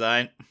game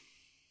design.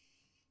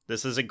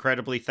 This is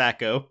incredibly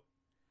Thaco.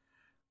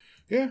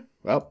 Yeah,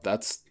 well,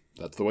 that's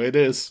the way it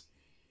is.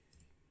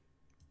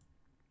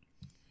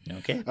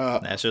 Okay,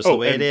 that's just the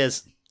way it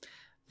is.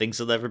 Things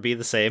will never be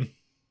the same.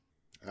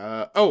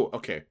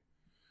 Okay.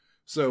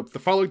 So the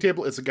following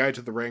table is a guide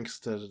to the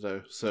ranks.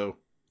 So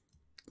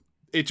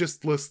it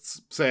just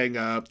lists saying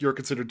you're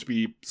considered to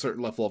be a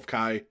certain level of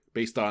Kai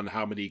based on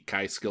how many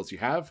Kai skills you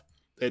have.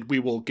 And we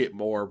will get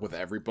more with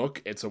every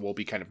book, and so we'll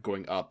be kind of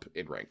going up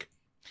in rank.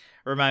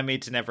 Remind me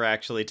to never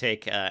actually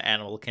take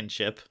animal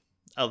kinship,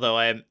 although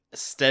I am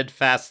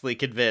steadfastly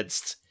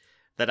convinced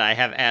that I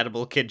have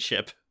animal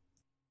kinship.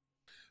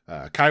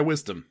 Kai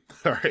Wisdom.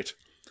 All right.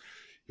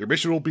 Your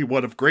mission will be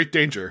one of great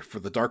danger, for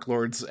the Dark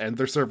Lords and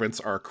their servants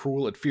are a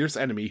cruel and fierce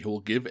enemy who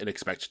will give and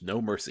expect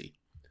no mercy.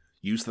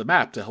 Use the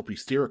map to help you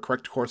steer a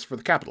correct course for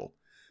the capital.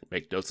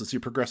 Make notes as you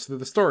progress through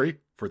the story,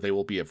 for they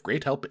will be of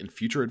great help in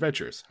future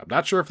adventures. I'm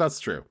not sure if that's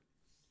true.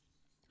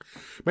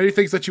 Many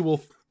things that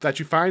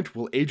you find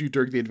will aid you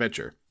during the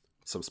adventure.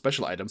 Some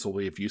special items will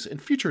be of use in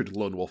future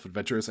Lone Wolf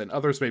adventures, and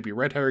others may be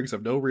red herrings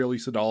of no real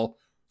use at all,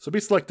 so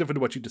be selective in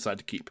what you decide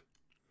to keep.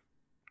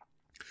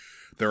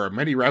 There are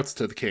many routes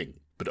to the king,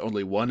 but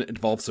only one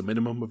involves a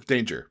minimum of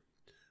danger.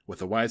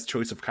 With a wise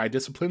choice of Kai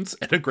disciplines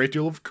and a great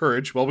deal of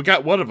courage, well, we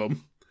got one of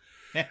them.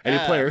 Any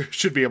player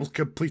should be able to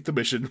complete the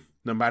mission,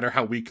 no matter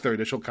how weak their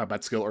initial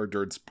combat skill or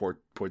endurance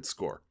points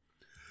score.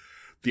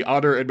 The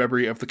honor and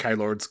memory of the Kai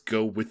Lords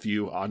go with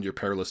you on your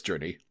perilous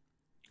journey.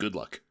 Good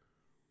luck.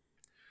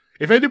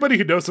 If anybody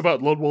who knows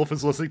about Lone Wolf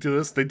is listening to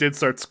this, they did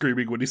start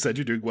screaming when he said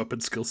you're doing weapon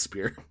skill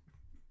spear.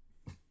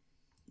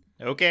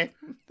 Okay.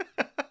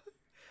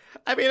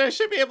 I mean, I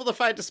should be able to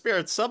find a spear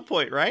at some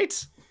point,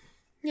 right?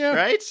 Yeah.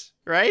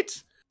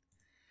 Right?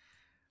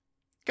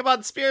 Come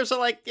on, spears are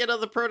like,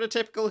 the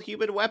prototypical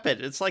human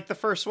weapon. It's like the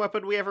first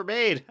weapon we ever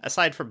made,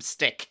 aside from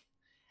stick.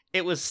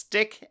 It was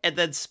stick and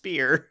then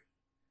spear.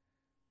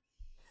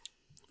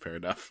 Fair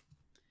enough.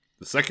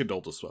 The second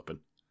oldest weapon.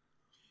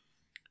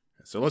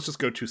 So let's just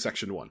go to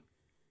section 1.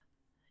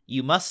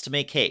 You must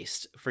make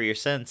haste, for you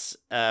sense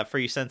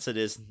it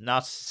is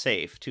not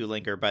safe to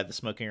linger by the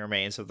smoking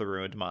remains of the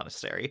ruined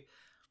monastery.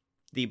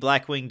 The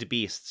black-winged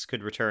beasts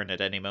could return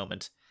at any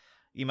moment.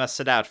 You must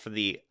set out for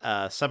the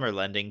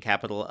summer-lending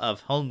capital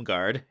of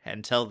Holmgard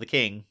and tell the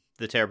king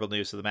the terrible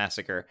news of the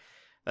massacre,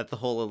 that the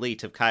whole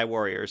elite of Kai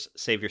warriors,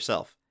 save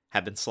yourself,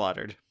 have been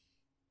slaughtered.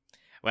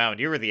 Wow, and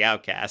you were the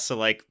outcast,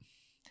 so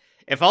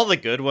if all the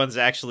good ones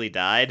actually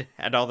died,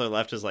 and all they're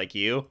left is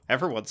you,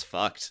 everyone's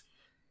fucked.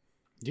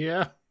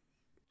 Yeah.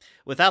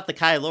 Without the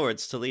Kai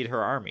Lords to lead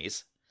her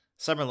armies,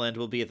 Summerland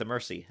will be at the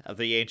mercy of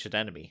the ancient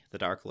enemy, the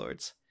Dark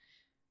Lords.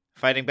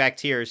 Fighting back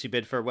tears, you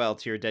bid farewell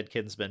to your dead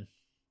kinsmen.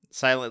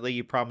 Silently,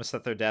 you promise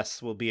that their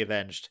deaths will be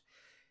avenged.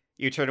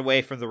 You turn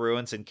away from the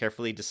ruins and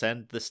carefully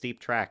descend the steep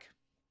track.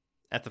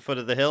 At the foot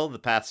of the hill, the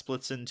path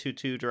splits into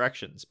 2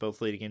 directions,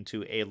 both leading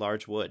into a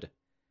large wood.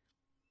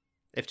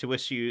 If you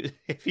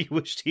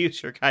wish to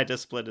use your Kai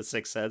discipline of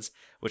Sixth Sense,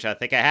 which I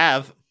think I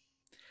have,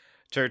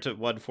 turn to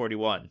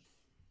 141.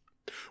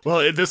 Well,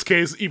 in this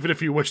case, even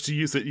if you wish to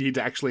use it, you need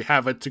to actually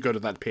have it to go to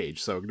that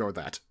page, so ignore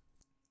that.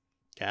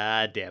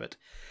 God damn it.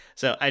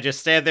 So I just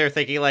stand there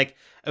thinking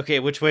okay,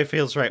 which way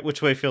feels right?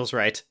 Which way feels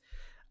right?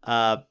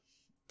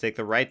 Take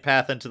the right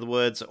path into the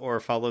woods or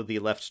follow the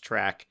left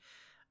track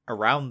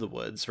around the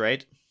woods,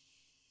 right?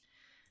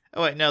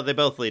 Oh wait, no, they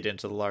both lead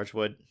into the large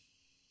wood.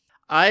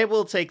 I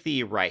will take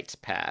the right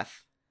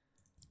path.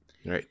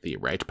 All right, the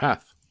right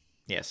path.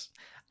 Yes.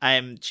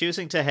 I'm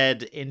choosing to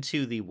head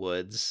into the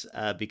woods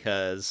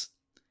because,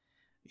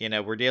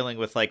 we're dealing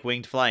with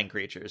winged flying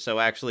creatures. So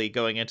actually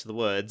going into the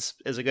woods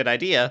is a good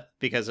idea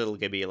because it'll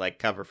give me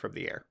cover from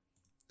the air.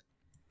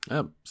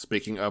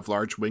 Speaking of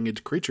large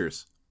winged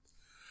creatures,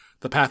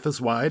 the path is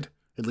wide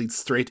and leads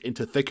straight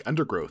into thick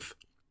undergrowth.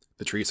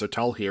 The trees are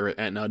tall here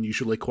and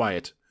unusually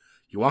quiet.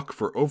 You walk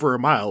for over a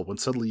mile when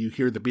suddenly you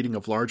hear the beating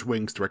of large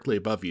wings directly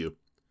above you.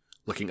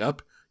 Looking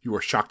up, you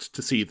are shocked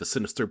to see the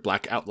sinister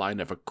black outline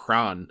of a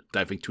Kron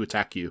diving to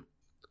attack you.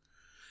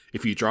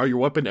 If you draw your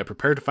weapon and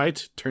prepare to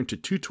fight, turn to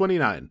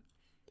 229.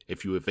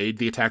 If you evade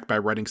the attack by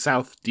running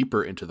south,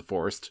 deeper into the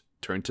forest,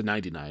 turn to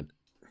 99.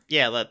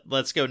 Yeah,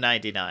 let's go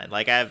 99.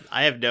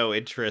 I have no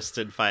interest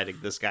in fighting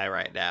this guy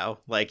right now.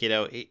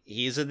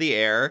 He's in the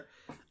air.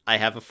 I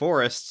have a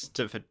forest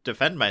to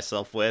defend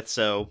myself with,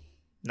 so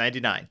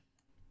 99.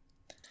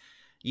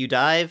 You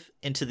dive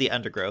into the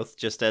undergrowth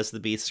just as the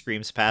beast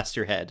screams past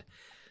your head.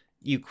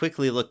 You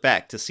quickly look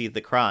back to see the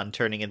Kron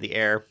turning in the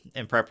air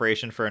in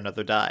preparation for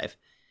another dive.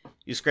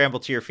 You scramble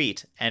to your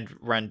feet and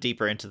run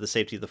deeper into the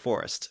safety of the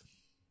forest.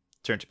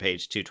 Turn to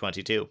page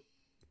 222.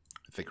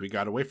 I think we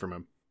got away from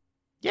him.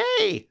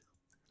 Yay!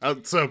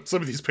 So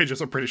some of these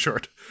pages are pretty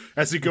short.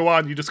 As you go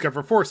on, you discover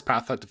a forest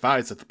path that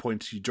divides at the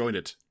point you join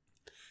it.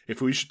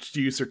 If we wish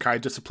to use your Kai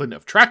discipline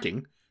of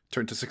tracking,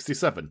 turn to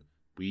 67.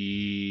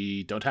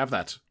 We don't have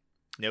that.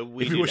 No,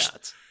 we do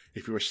not.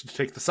 If you wish to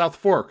take the South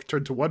Fork,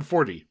 turn to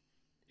 140.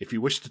 If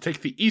you wish to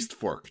take the East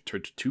Fork,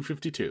 turn to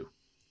 252.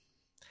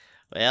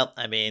 Well,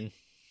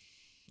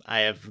 I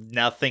have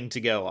nothing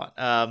to go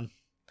on.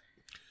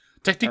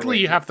 Technically,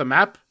 you have the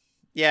map.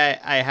 Yeah,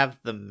 I have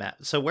the map.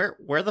 So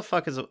where the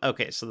fuck is...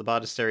 Okay, so the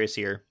monastery is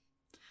here.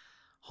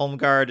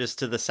 Holmgard is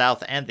to the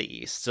south and the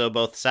east, so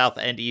both south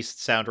and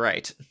east sound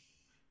right.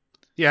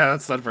 Yeah,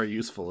 that's not very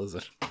useful, is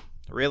it?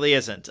 Really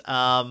isn't.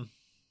 So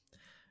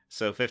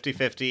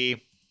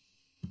 50-50.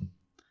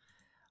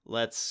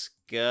 Let's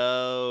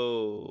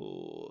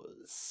go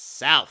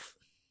south.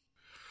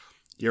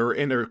 You're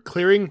in a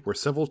clearing where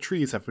several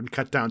trees have been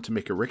cut down to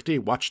make a rickety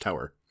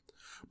watchtower.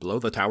 Below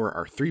the tower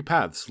are 3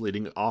 paths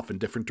leading off in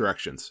different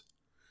directions.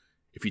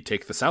 If you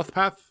take the south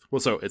path,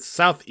 it's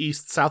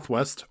southeast,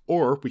 southwest,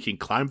 or we can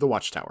climb the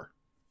watchtower.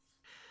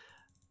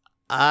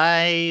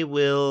 I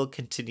will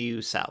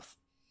continue south.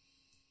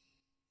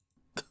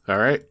 All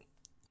right.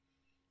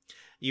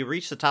 You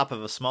reach the top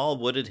of a small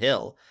wooded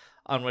hill,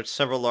 on which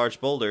several large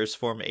boulders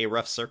form a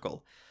rough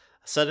circle.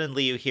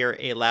 Suddenly you hear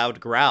a loud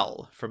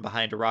growl from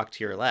behind a rock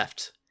to your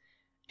left.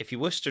 If you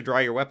wish to draw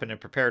your weapon and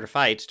prepare to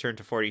fight, turn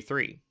to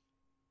 43.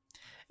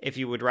 If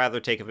you would rather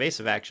take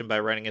evasive action by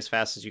running as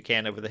fast as you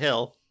can over the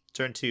hill,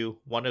 turn to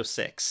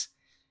 106.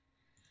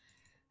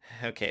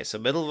 Okay, so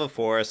middle of a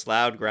forest,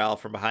 loud growl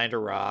from behind a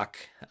rock.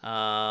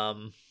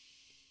 Running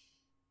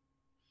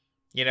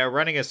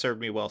has served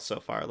me well so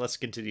far. Let's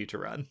continue to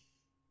run.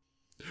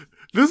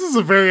 This is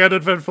a very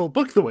uneventful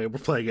book the way we're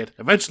playing it.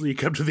 Eventually you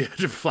come to the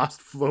edge of a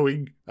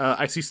fast-flowing,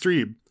 icy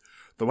stream.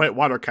 The white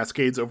water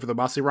cascades over the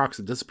mossy rocks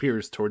and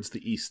disappears towards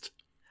the east.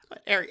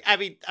 Eric,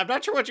 I'm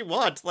not sure what you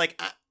want.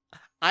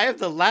 I am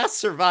the last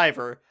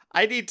survivor.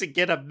 I need to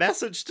get a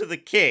message to the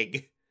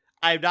king.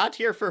 I'm not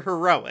here for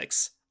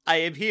heroics. I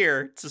am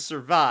here to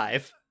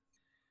survive.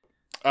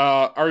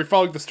 Are we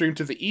following the stream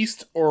to the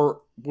east,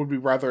 or would we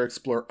rather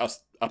explore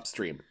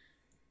upstream?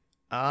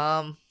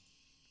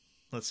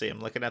 Let's see. I'm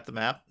looking at the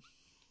map.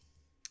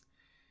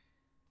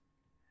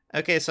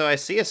 Okay, so I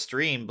see a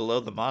stream below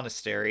the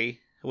monastery,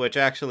 which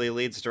actually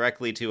leads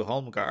directly to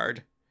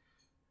Holmgard.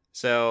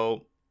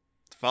 So,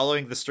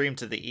 following the stream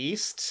to the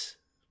east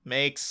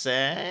makes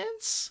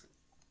sense?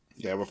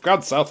 Yeah, we've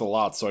gone south a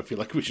lot, so I feel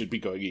like we should be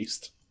going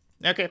east.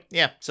 Okay,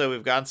 yeah, so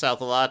we've gone south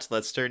a lot.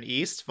 Let's turn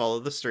east, follow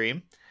the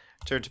stream.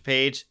 Turn to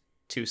page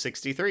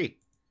 263.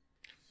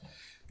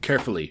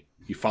 Carefully,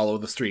 you follow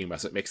the stream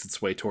as it makes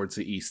its way towards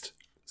the east.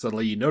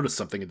 Suddenly you notice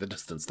something in the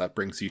distance that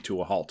brings you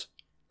to a halt.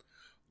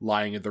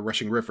 Lying in the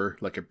rushing river,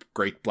 like a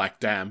great black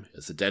dam,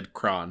 is a dead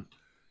Kron.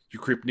 You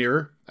creep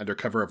nearer, under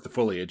cover of the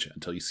foliage,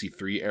 until you see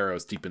 3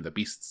 arrows deep in the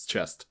beast's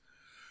chest.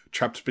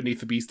 Trapped beneath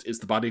the beast is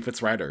the body of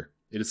its rider.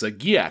 It is a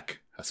Giak,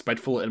 a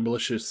spiteful and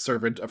malicious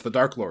servant of the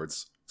Dark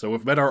Lords. So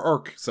we've met our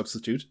orc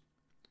substitute.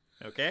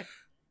 Okay.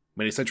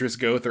 Many centuries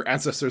ago, their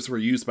ancestors were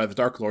used by the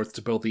Dark Lords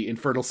to build the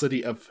infernal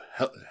city of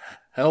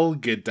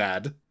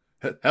Helgedad.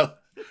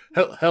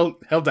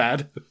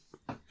 Heldad,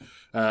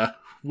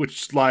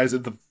 which lies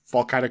in the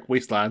volcanic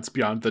wastelands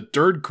beyond the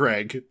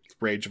Durdcrag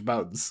range of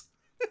mountains.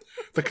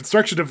 The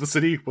construction of the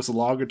city was a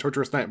long and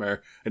torturous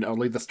nightmare, and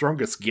only the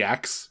strongest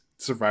Gyaks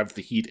survived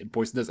the heat and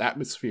poisonous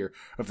atmosphere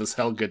of this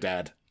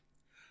Helgedad.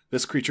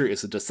 This creature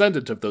is a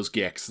descendant of those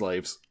Gyak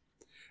slaves.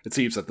 It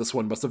seems that this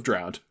one must have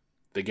drowned.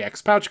 The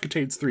Gyak's pouch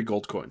contains 3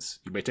 gold coins.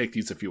 You may take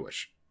these if you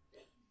wish.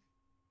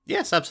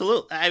 Yes,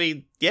 absolutely. I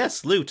mean,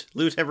 yes, loot.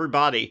 Loot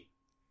everybody.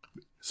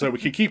 So we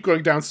can keep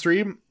going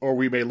downstream, or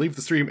we may leave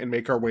the stream and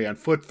make our way on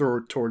foot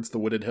towards the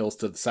wooded hills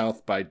to the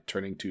south by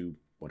turning to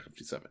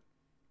 157.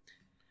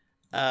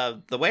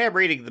 The way I'm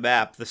reading the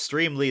map, the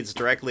stream leads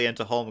directly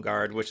into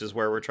Holmgard, which is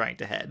where we're trying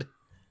to head.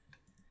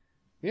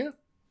 Yeah.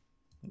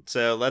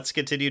 So let's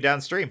continue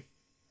downstream.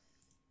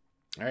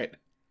 All right.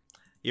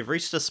 You've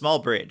reached a small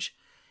bridge.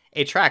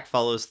 A track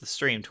follows the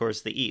stream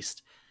towards the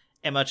east.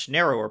 A much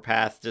narrower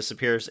path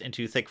disappears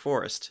into thick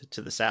forest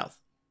to the south.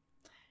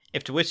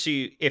 If you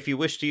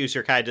wish to use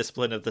your Kai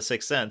discipline of the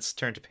Sixth Sense,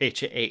 turn to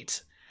page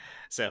 8.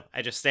 So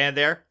I just stand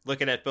there,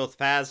 looking at both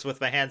paths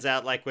with my hands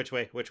out, like which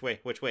way,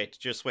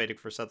 just waiting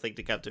for something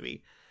to come to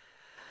me.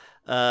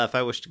 If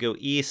I wish to go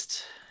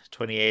east,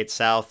 28,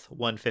 south,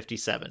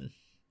 157.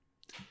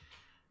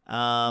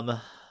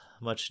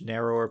 Much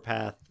narrower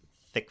path,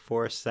 thick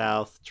forest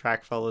south,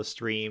 track follows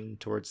stream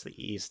towards the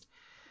east.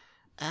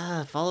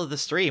 Follow the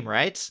stream,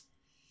 right?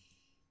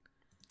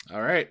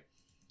 All right.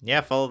 Yeah,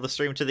 follow the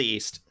stream to the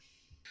east.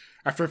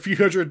 After a few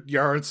hundred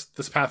yards,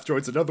 this path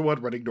joins another one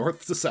running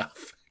north to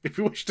south. If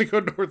you wish to go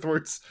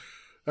northwards,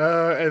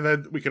 and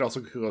then we can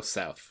also go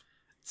south.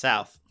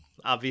 South.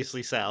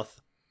 Obviously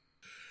south.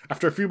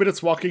 After a few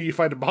minutes walking, you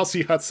find a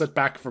mossy hut set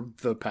back from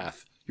the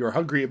path. You are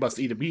hungry and must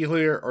eat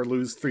immediately or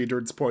lose 3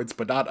 endurance points,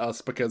 but not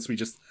us because we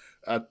just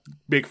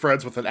make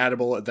friends with an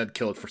animal and then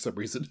kill it for some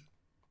reason.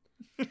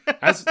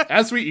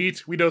 As we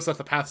eat, we notice that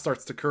the path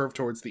starts to curve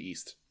towards the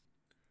east.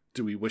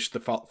 Do we wish to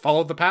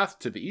follow the path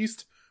to the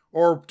east,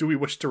 or do we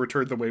wish to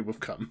return the way we've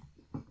come?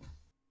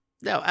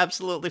 No,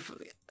 absolutely.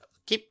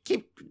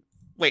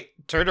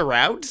 Wait, turn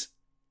around?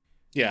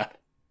 Yeah.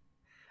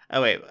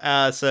 Oh, wait.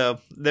 So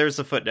there's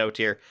a footnote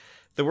here.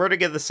 The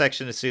wording of the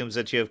section assumes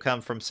that you have come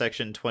from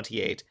section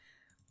 28.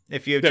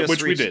 If you have just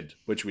which reached...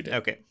 we did.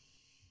 Okay.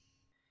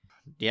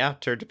 Yeah,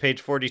 turn to page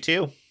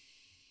 42.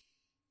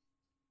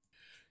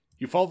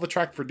 You follow the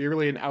track for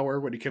nearly an hour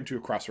when you come to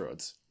a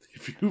crossroads.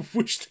 If you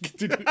wish to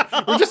continue,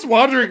 we're just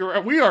wandering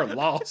around. We are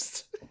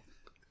lost.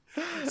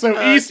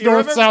 So east,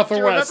 north, south,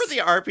 or west. Do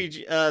you remember the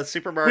RPG,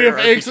 Super Mario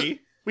RPG?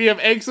 We have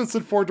exits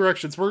in 4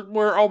 directions.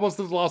 We're almost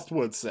in the Lost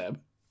Woods, Sam.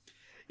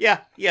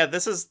 Yeah.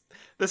 This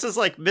is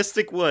like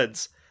Mystic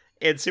Woods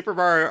in Super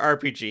Mario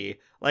RPG.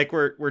 Like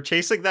we're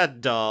chasing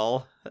that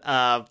doll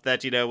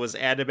that was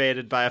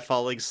animated by a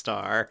falling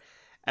star,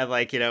 and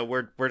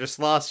we're just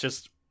lost,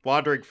 just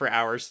wandering for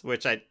hours,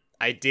 which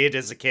I did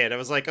as a kid. I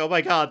was like, oh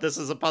my god, this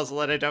is a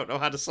puzzle and I don't know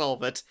how to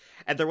solve it,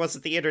 and there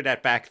wasn't the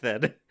internet back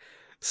then,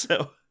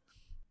 so.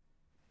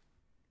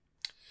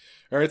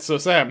 All right, so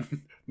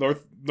Sam,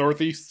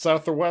 northeast,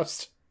 south, or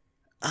west?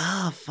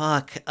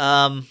 Fuck.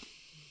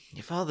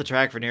 You follow the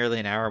track for nearly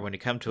an hour when you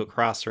come to a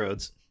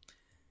crossroads.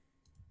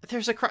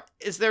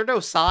 Is there no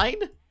sign?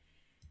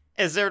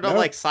 Is there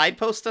no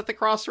signpost at the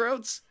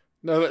crossroads?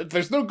 No,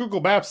 there's no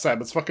Google Maps,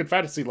 Sam. It's fucking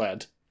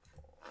Fantasyland.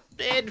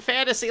 In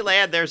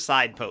Fantasyland, there's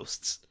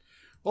signposts.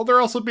 Well, they're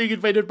also being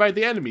invaded by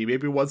the enemy.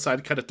 Maybe one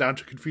side cut it down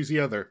to confuse the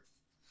other.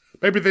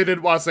 Maybe they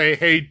didn't want to say,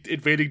 hey,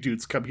 invading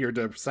dudes, come here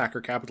to sack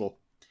our capital.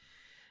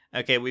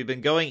 Okay, we've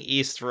been going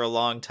east for a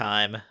long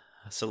time,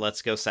 so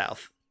let's go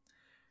south.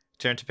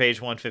 Turn to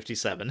page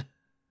 157.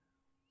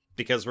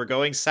 Because we're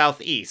going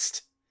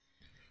southeast.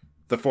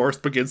 The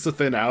forest begins to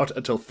thin out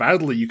until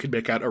finally you can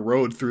make out a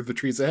road through the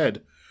trees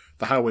ahead.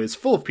 The highway is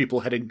full of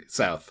people heading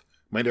south.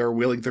 Many are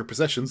wheeling their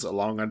possessions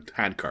along on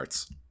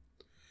handcarts.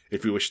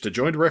 If you wish to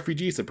join the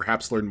refugees and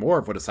perhaps learn more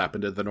of what has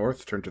happened in the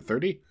north, turn to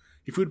 30.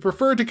 If you would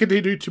prefer to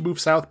continue to move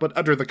south but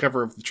under the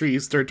cover of the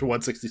trees, turn to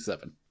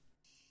 167.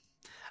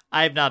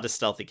 I'm not a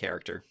stealthy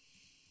character.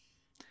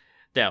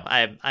 No,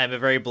 I'm a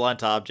very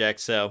blunt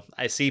object, so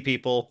I see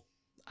people,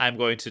 I'm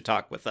going to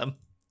talk with them.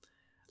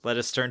 Let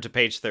us turn to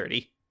page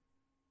 30.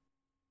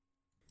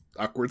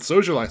 Awkward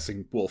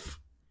socializing, Wolf.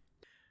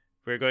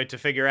 We're going to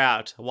figure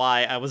out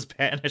why I was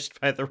banished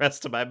by the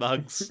rest of my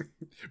mugs.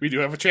 We do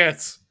have a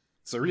chance.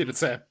 So read it,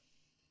 Sam.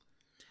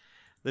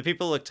 The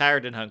people look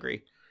tired and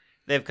hungry.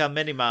 They've come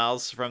many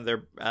miles from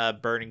their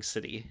burning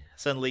city.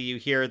 Suddenly you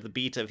hear the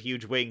beat of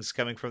huge wings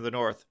coming from the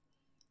north.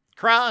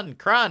 Kron!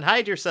 Kron,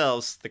 hide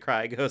yourselves! The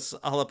cry goes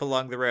all up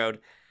along the road.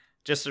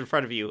 Just in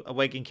front of you, a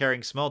wagon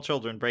carrying small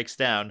children breaks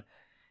down.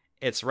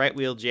 Its right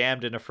wheel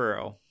jammed in a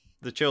furrow.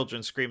 The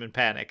children scream in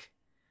panic.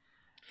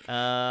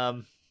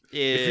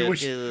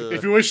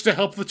 If you wish to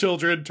help the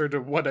children, turn to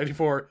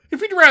 194.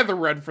 If you'd rather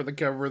run for the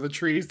cover of the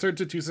trees, turn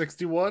to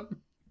 261.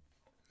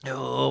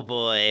 Oh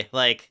boy,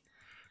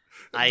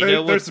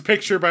 There's a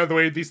picture, by the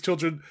way, of these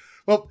children.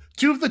 Well,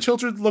 two of the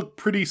children look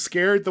pretty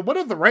scared. The one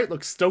on the right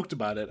looks stoked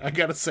about it, I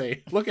gotta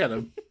say. Look at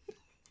him.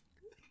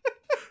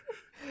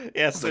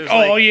 Yes, there's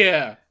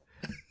yeah.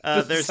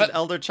 There's an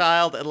elder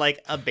child and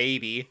a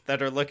baby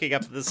that are looking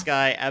up at the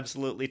sky,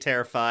 absolutely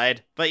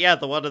terrified. But yeah,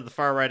 the one on the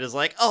far right is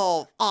like,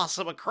 "Oh,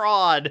 awesome, a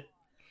Kron!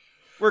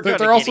 We're gonna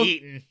get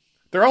eaten."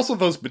 They're also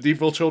those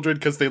medieval children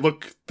because they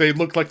look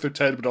like they're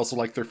 10, but also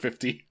like they're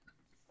 50.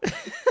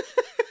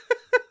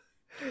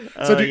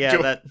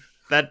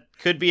 That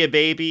could be a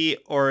baby,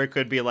 or it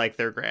could be like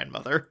their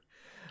grandmother.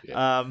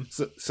 Yeah.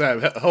 Sam,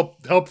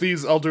 help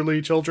these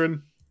elderly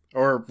children,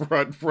 or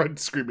run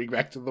screaming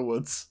back to the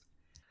woods.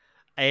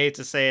 I hate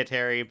to say it,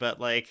 Harry, but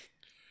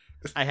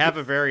I have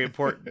a very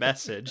important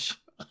message.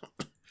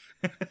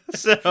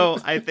 So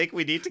I think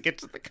we need to get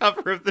to the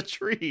cover of the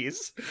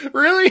trees.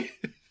 Really?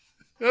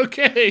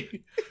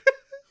 Okay.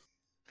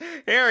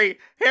 Harry,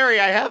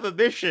 I have a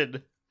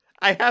mission.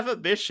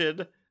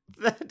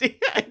 That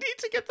I need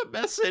to get the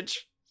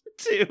message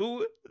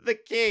to the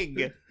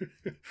king.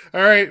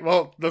 All right,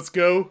 well, let's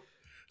go.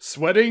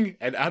 Sweating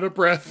and out of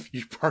breath,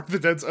 you part the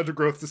dense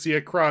undergrowth to see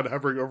a Kron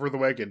hovering over the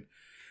wagon.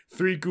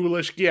 3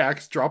 ghoulish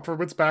Giaks drop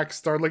from its back,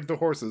 startling the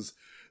horses.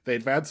 They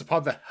advance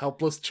upon the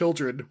helpless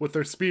children with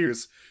their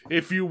spears.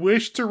 If you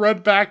wish to run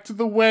back to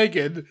the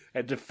wagon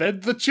and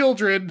defend the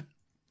children,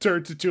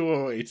 turn to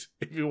 208.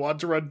 If you want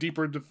to run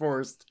deeper into the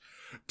forest,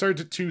 turn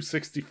to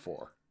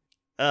 264.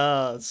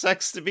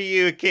 Sucks to be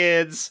you,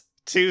 kids.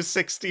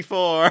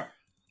 264.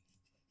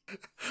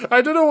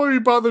 I don't know why we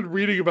bothered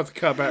reading about the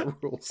combat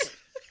rules.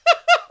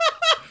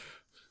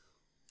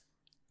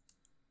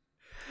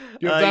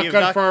 You have not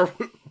gone far.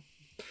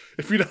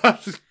 If you've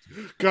not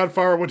gone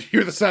far when you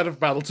hear the sound of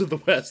battle to the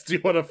west, do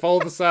you want to follow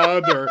the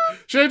sound, or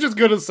should I just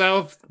go to the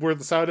south where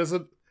the sound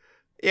isn't?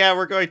 Yeah,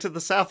 we're going to the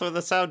south where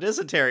the sound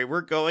isn't, Harry.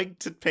 We're going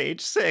to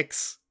page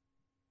 6.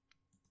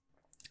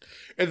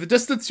 In the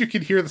distance, you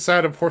can hear the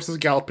sound of horses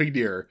galloping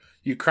near.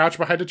 You crouch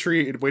behind a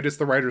tree and wait as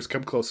the riders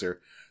come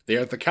closer. They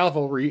are the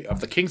cavalry of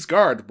the King's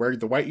Guard, wearing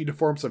the white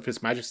uniforms of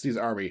His Majesty's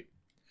army.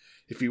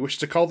 If you wish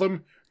to call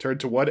them, turn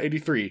to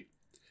 183.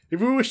 If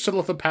you wish to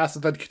let them pass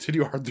and then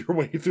continue on your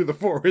way through the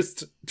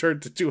forest, turn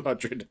to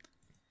 200.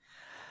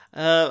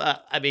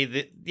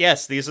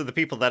 Yes, these are the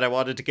people that I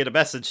wanted to get a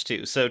message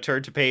to, so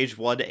turn to page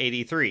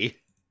 183.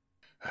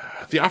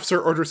 The officer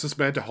orders his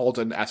man to halt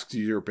and asks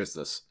you your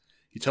business.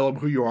 You tell him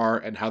who you are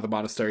and how the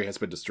monastery has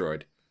been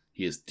destroyed.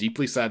 He is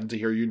deeply saddened to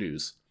hear your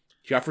news.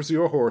 He offers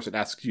you a horse and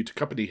asks you to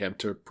accompany him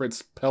to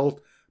Prince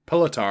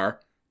Pelatar,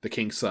 the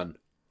king's son.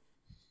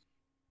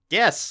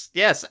 Yes,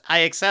 I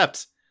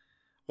accept.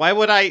 Why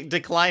would I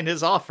decline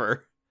his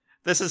offer?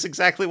 This is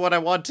exactly what I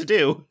want to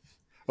do.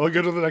 I'll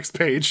go to the next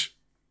page.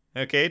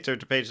 Okay, turn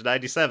to page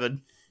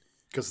 97.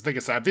 Because the thing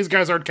is that these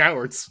guys aren't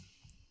cowards.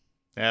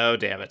 Oh,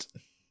 damn it.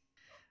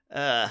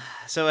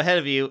 So ahead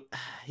of you,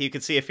 you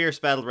can see a fierce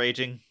battle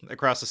raging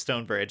across a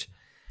stone bridge.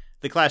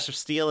 The clash of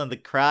steel and the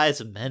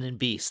cries of men and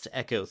beast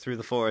echo through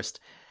the forest.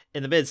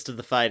 In the midst of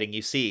the fighting,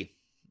 you see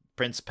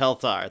Prince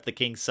Pelthar, the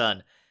king's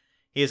son.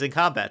 He is in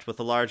combat with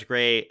a large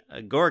gray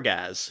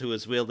Gorgaz, who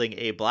is wielding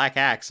a black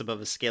axe above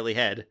his scaly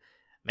head.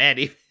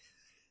 Man,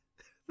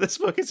 this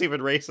book is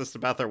even racist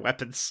about their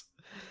weapons.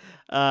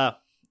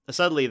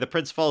 Suddenly, the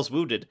prince falls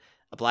wounded,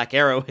 a black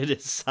arrow in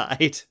his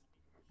side.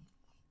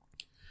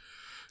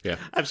 Yeah.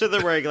 I'm sure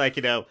they're wearing,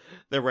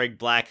 they're wearing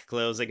black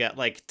clothes. They got,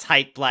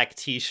 tight black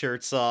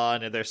t-shirts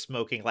on, and they're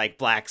smoking,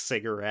 black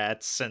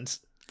cigarettes, and...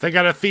 They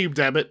got a theme,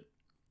 damn it.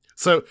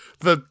 So,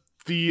 the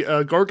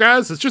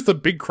Gorgaz is just a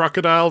big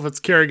crocodile that's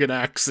carrying an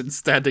axe and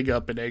standing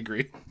up and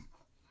angry.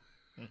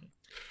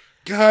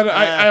 God,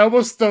 I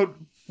almost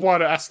don't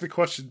want to ask the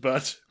question,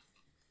 but...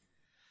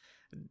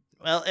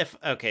 Well,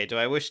 do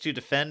I wish to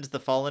defend the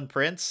fallen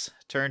prince?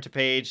 Turn to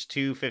page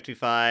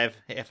 255.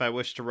 If I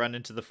wish to run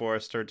into the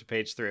forest, turn to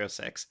page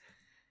 306.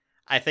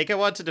 I think I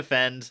want to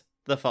defend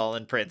the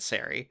fallen prince,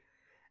 Harry.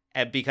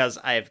 And because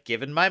I have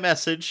given my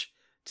message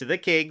to the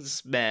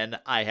king's men,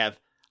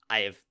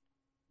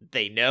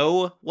 they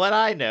know what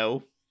I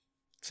know.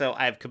 So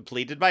I've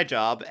completed my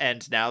job,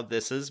 and now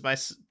this is my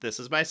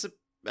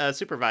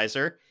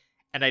supervisor,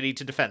 and I need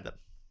to defend them.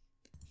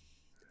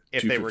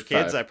 If they were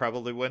kids, I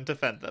probably wouldn't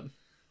defend them.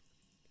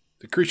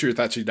 The creature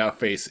that you now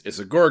face is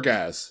a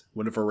Gorgaz,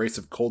 one of a race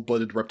of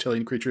cold-blooded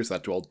reptilian creatures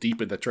that dwell deep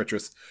in the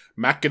treacherous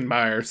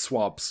Mackenmire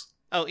swamps.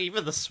 Oh,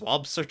 even the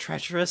swamps are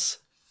treacherous?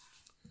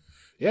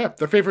 Yeah,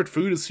 their favorite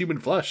food is human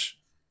flesh.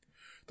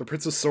 The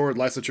prince's sword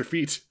lies at your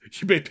feet.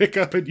 You may pick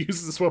up and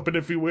use this weapon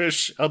if you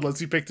wish,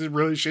 unless you picked a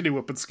really shitty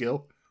weapon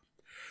skill.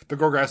 The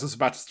Gorgaz is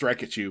about to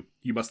strike at you.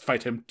 You must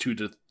fight him to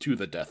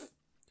the death.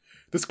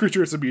 This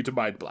creature is immune to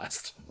Mind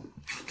Blast.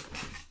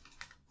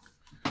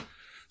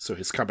 So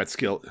his combat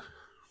skill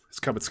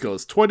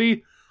is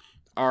 20.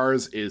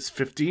 Ours is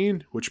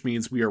 15, which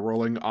means we are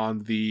rolling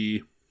on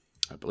the...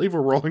 I believe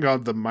we're rolling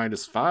on the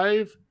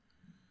 -5.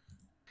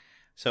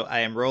 So I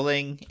am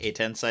rolling a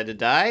 10-sided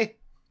die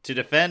to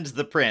defend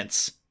the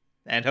prince,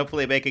 and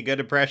hopefully make a good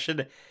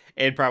impression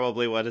in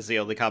probably what is the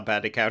only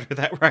combat encounter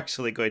that we're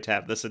actually going to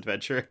have this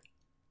adventure.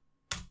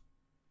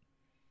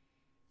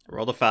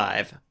 Rolled a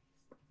 5.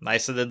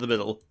 Nice and in the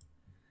middle.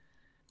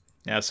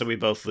 Yeah, so we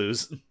both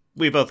lose.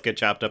 We both get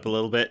chopped up a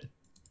little bit.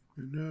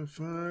 No,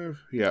 5.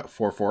 Yeah,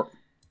 4.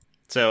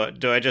 So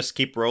do I just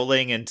keep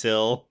rolling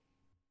until...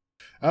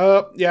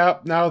 Yeah,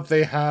 now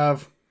they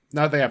have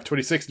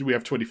 26 and we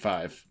have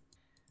 25.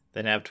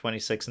 Then have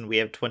 26 and we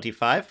have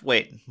 25?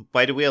 Wait,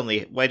 why do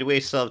we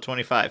still have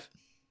 25?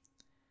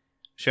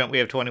 Shouldn't we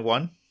have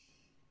 21?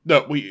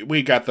 No,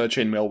 we got the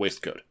chainmail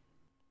waistcoat.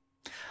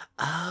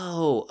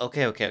 Oh,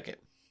 okay.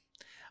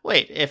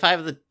 Wait, if I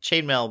have the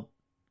chainmail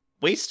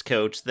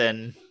waistcoat,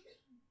 then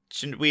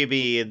shouldn't we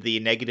be in the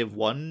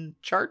 -1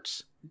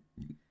 charts?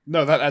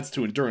 No, that adds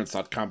to endurance,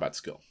 not combat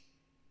skill.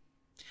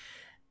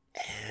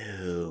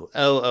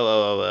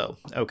 Oh.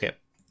 Okay.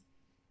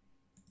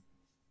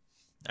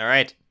 All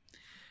right.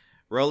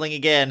 Rolling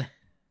again.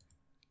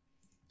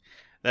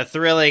 The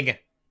thrilling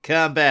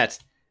combat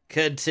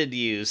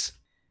continues.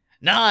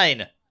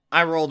 9!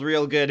 I rolled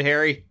real good,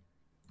 Harry.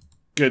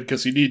 Good,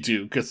 because you need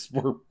to, because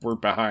we're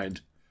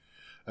behind.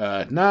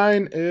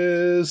 9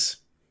 is...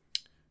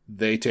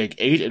 They take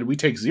 8 and we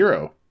take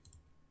 0.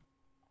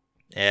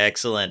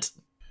 Excellent.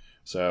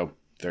 So,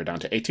 they're down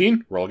to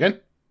 18. Roll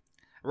again.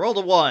 Rolled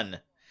a 1.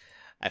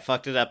 I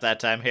fucked it up that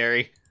time,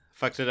 Harry.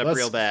 Fucked it up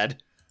real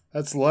bad.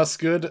 That's less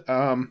good.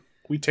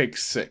 We take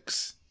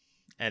 6.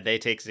 And they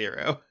take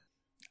 0.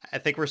 I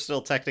think we're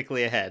still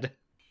technically ahead.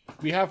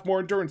 We have more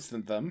endurance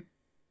than them.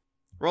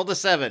 Rolled a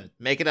 7.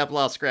 Making up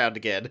lost ground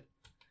again.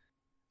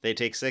 They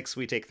take 6,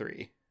 we take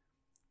 3.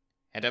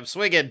 And I'm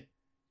swinging.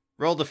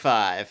 Rolled a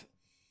 5.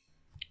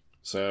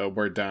 So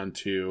we're down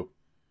to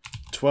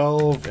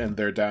 12, and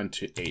they're down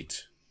to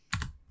 8.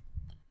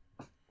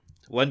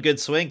 One good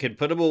swing could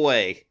put them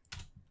away.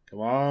 Come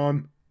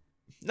on.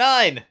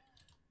 9!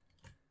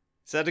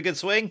 Is that a good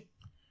swing?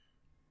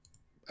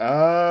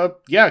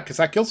 Yeah, because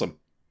that kills him.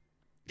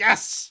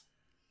 Yes!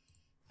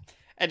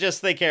 And just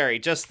think, Harry,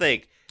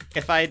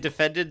 if I had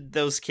defended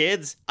those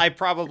kids, I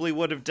probably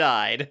would have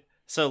died.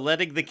 So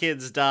letting the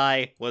kids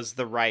die was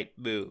the right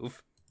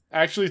move.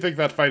 I actually think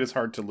that fight is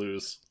hard to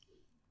lose.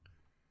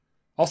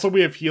 Also,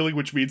 we have healing,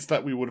 which means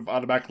that we would have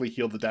automatically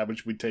healed the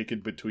damage we'd taken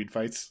between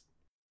fights.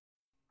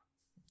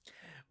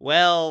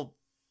 Well,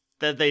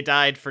 then they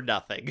died for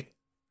nothing.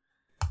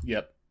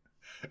 Yep.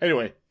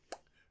 Anyway,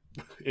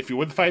 if you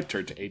win the fight,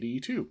 turn to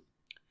 82.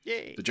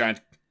 Yay. The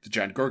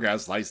giant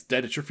Gorgaz lies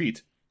dead at your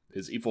feet.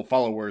 His evil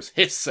followers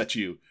hiss at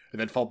you and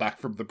then fall back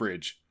from the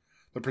bridge.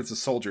 The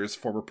prince's soldiers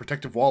form a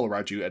protective wall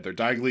around you and their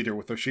dying leader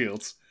with their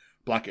shields.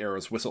 Black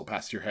arrows whistle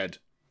past your head.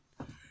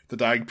 The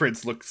dying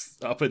prince looks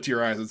up into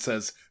your eyes and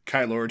says,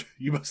 Kylord,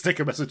 you must take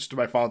a message to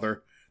my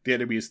father. The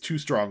enemy is too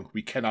strong.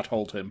 We cannot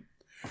hold him.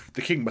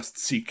 The king must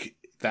seek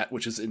that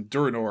which is in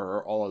Durinor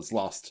or all is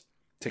lost.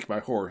 Take my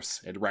horse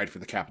and ride for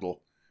the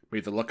capital. May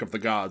the luck of the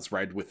gods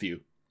ride with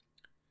you.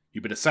 You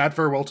bid a sad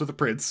farewell to the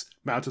prince,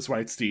 mount his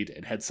white steed,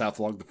 and head south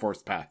along the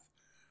forest path.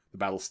 The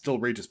battle still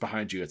rages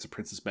behind you as the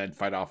prince's men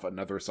fight off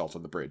another assault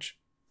on the bridge.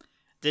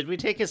 Did we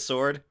take his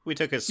sword? We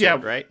took his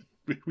sword, right?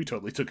 We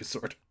totally took his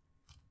sword.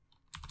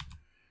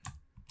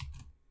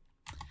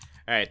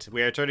 Alright,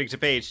 we are turning to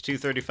page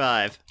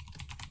 235.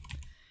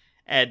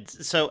 And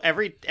so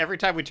every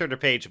time we turn a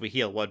page, we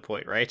heal 1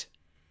 point, right?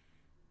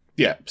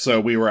 Yeah, so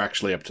we were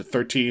actually up to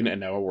 13,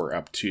 and now we're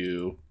up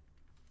to...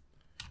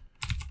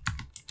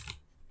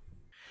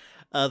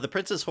 The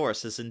prince's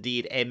horse is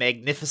indeed a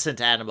magnificent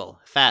animal,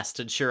 fast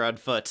and sure on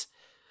foot.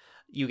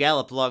 You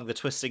gallop along the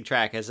twisting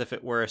track as if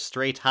it were a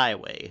straight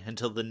highway,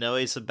 until the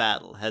noise of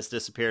battle has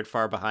disappeared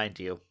far behind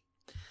you.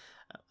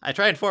 I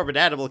try and form an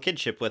animal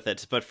kinship with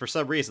it, but for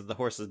some reason the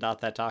horse is not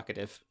that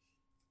talkative.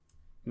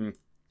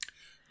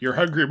 You're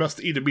hungry,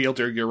 must eat a meal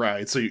during your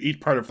ride, so you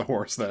eat part of the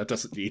horse that it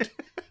doesn't eat.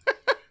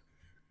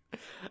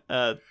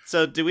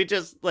 So do we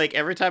just,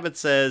 every time it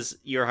says,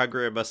 you're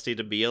hungry and must eat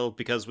a meal,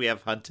 because we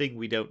have hunting,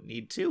 we don't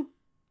need to?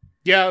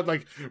 Yeah,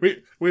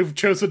 we've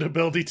chosen an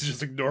ability to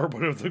just ignore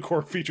one of the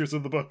core features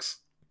of the books.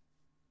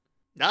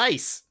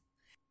 Nice!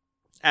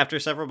 After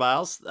several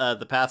miles,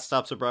 the path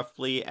stops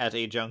abruptly at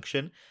a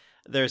junction.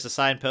 There's a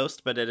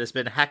signpost, but it has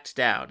been hacked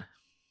down.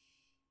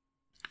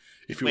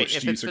 If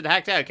it's been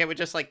hacked down, can't we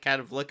just,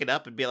 kind of look it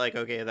up and be like,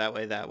 okay, that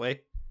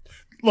way?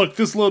 Look,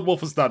 this lone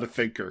wolf is not a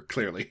thinker,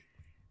 clearly.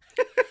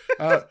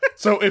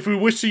 So if we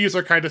wish to use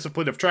our kind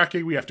discipline of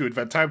tracking, we have to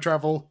invent time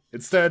travel.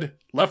 Instead,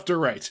 left or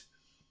right?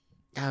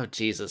 Oh,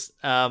 Jesus.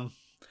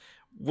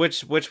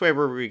 Which way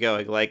were we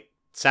going? Like,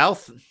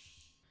 south?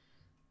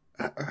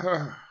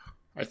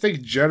 I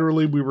think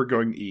generally we were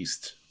going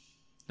east.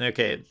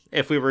 Okay,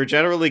 if we were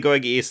generally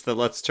going east, then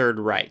let's turn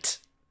right.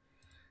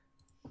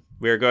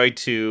 We are going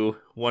to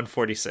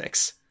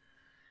 146.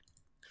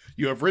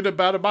 You have ridden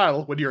about a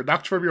mile when you are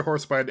knocked from your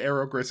horse by an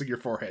arrow grazing your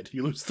forehead.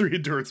 You lose 3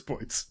 endurance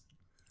points.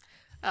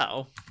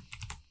 Oh.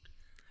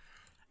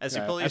 As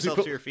you pull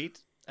yourself to your feet,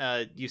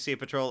 you see a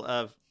patrol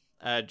of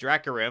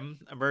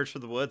Dracarim emerge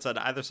from the woods on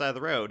either side of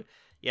the road.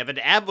 You have been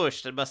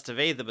ambushed and must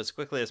evade them as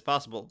quickly as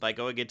possible by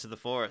going into the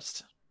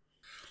forest.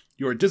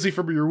 You are dizzy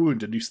from your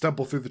wound and you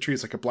stumble through the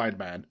trees like a blind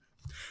man.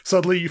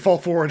 Suddenly you fall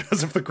forward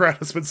as if the ground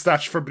has been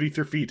snatched from beneath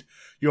your feet.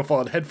 You have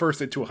fallen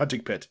headfirst into a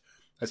hunting pit.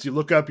 As you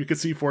look up, you can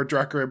see 4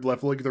 Dracarim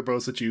leveling their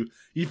bows at you,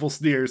 evil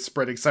sneers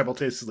spreading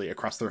simultaneously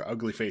across their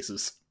ugly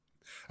faces.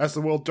 As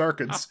the world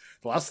darkens,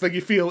 the last thing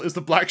you feel is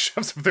the black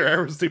shafts of their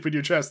arrows deep in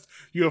your chest.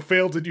 You have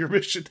failed in your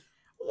mission.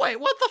 Wait,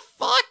 what the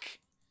fuck?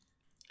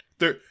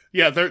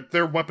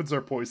 Their weapons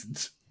are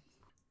poisoned.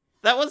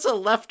 That was a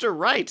left or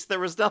right. There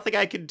was nothing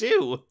I could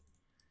do.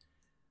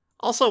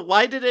 Also,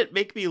 why did it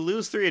make me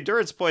lose 3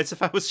 endurance points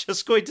if I was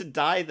just going to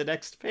die the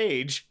next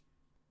page?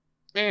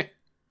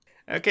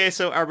 Okay,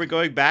 so are we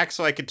going back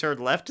so I can turn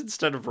left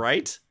instead of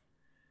right?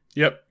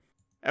 Yep.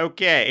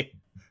 Okay.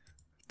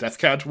 Death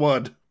count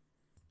 1.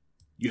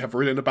 You have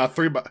ridden about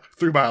 3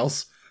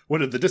 miles,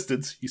 when in the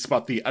distance you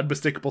spot the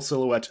unmistakable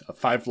silhouette of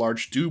 5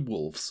 large doom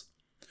wolves.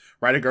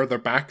 Riding on their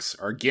backs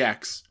are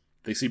Gyaks.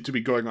 They seem to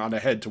be going on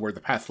ahead to where the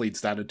path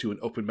leads down into an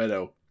open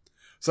meadow.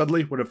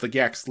 Suddenly, one of the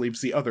Gyaks leaves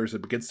the others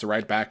and begins to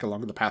ride back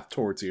along the path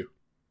towards you.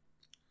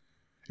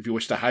 If you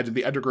wish to hide in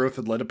the undergrowth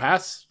and let him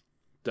pass,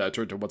 turn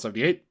to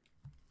 178.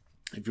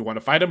 If you want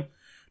to fight him,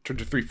 turn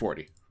to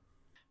 340.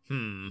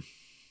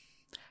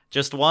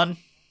 Just one?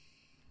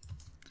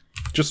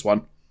 Just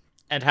one.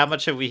 And how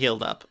much have we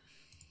healed up?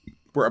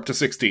 We're up to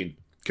 16,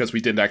 because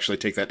we didn't actually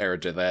take that arrow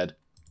to the head.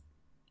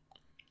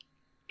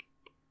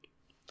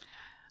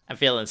 I'm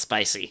feeling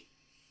spicy.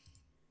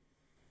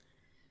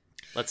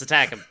 Let's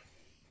attack him.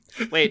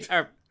 Wait,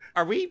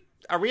 are we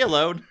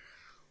alone?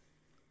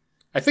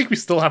 I think we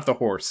still have the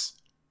horse.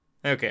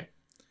 Okay.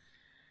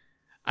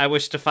 I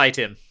wish to fight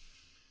him.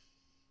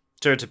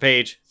 Turn to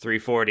page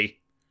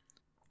 340.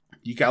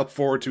 You gallop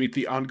forward to meet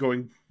the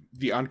oncoming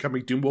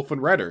Doomwolf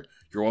and Rider.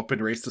 Your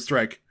weapon raised to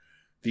strike.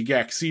 The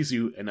Gyak sees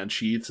you and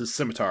unsheathes his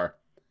scimitar.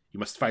 You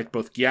must fight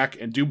both Gyak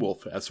and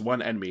Doomwolf as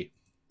one enemy.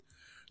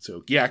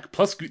 So Gyak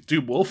plus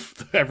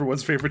Doomwolf,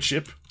 everyone's favorite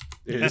ship,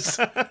 is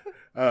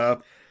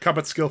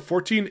combat skill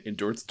 14,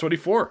 endurance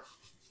 24.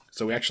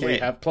 So we actually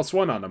have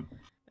 +1 on him.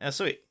 Oh,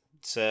 sweet.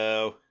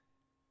 So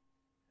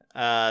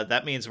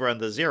that means we're on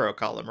the 0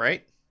 column,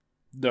 right?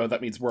 No,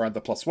 that means we're on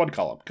the +1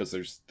 column, because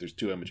there's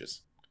 2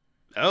 images.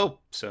 Oh,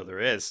 so there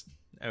is.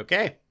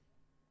 Okay.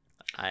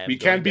 We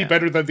can be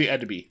better than the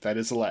enemy. That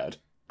is allowed.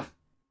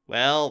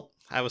 Well,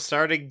 I was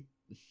starting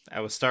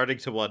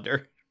to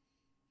wonder.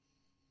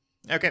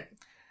 Okay.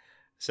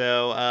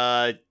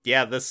 So,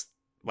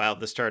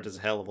 this chart is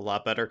a hell of a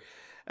lot better.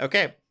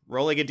 Okay,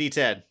 rolling a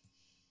d10.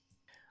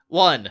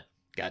 1.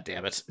 God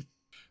damn it.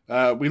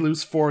 We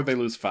lose 4, they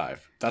lose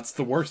 5. That's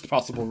the worst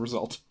possible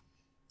result.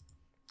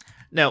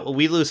 No,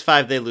 we lose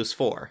 5, they lose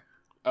 4.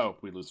 Oh,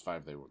 we lose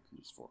 5, they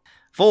lose 4.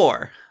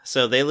 4.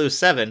 So they lose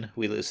 7,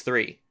 we lose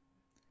 3.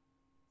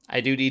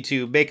 I do need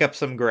to make up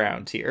some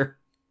ground here.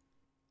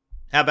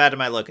 How bad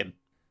am I looking?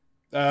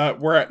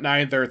 We're at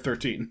 9, they're at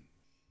 13.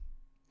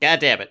 God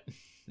damn it.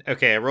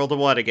 Okay, I rolled a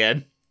 1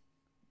 again.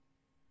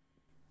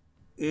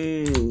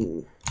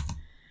 Ooh.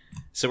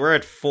 So we're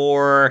at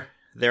 4,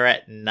 they're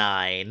at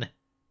 9.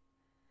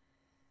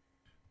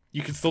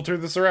 You can still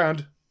turn this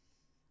around.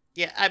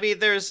 Yeah, I mean,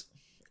 there's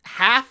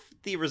half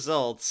the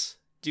results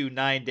do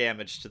 9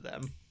 damage to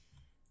them.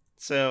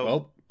 So,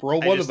 well,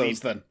 roll one of those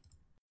then.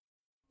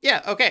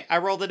 Yeah, okay, I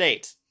rolled an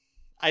 8.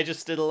 I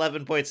just did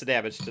 11 points of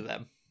damage to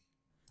them.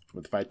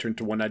 With the fight, turn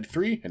to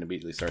 193 and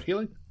immediately start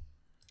healing.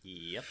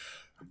 Yep.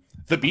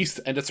 The beast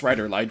and its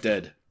rider lie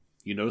dead.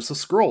 You notice a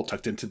scroll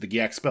tucked into the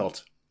Gyak's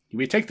belt. You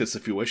may take this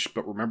if you wish,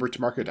 but remember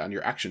to mark it on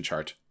your action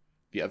chart.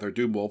 The other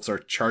Doom Wolves are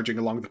charging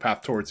along the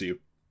path towards you.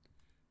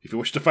 If you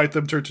wish to fight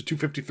them, turn to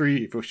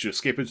 253. If you wish to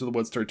escape into the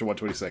woods, turn to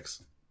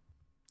 126.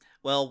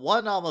 Well,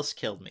 1 almost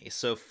killed me,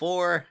 so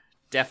 4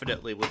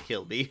 definitely would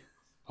kill me.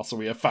 Also,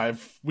 we have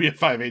 5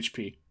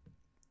 HP.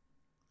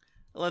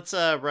 Let's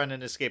run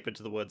and escape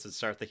into the woods and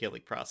start the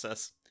healing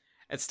process.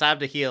 It's time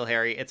to heal,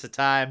 Harry. It's a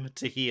time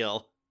to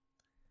heal.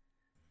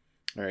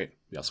 Alright,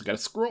 we also got a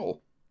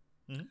scroll.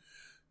 Mm-hmm.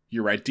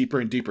 You ride deeper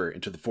and deeper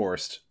into the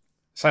forest.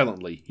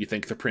 Silently, you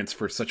thank the prince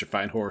for such a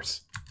fine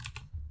horse.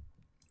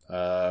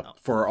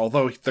 For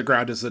although the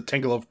ground is a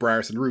tangle of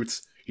briars and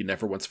roots, he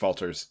never once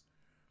falters.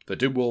 The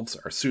Doom Wolves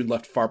are soon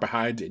left far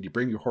behind, and you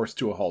bring your horse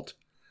to a halt.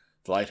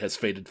 The light has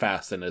faded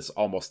fast, and it is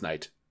almost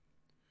night.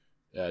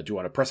 Do you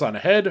want to press on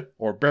ahead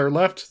or bear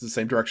left, the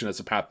same direction as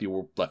the path you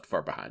were left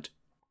far behind?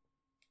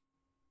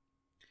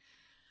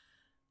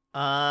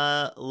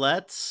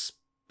 Let's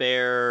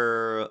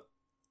bear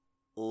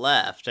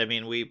left. I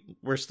mean,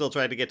 we're still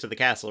trying to get to the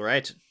castle,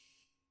 right?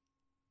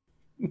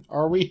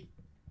 Are we?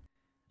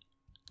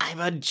 I'm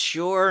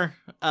unsure.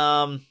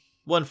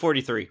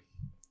 143.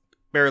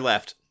 Bear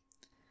left.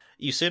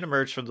 You soon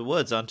emerge from the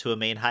woods onto a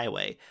main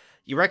highway.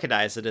 You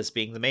recognize it as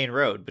being the main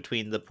road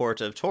between the port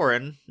of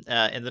Torin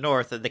in the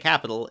north and the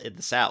capital in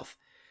the south.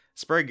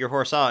 Spurring your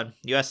horse on,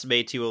 you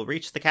estimate you will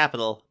reach the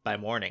capital by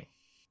morning.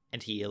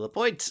 And he'll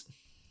appoint.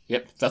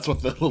 Yep, that's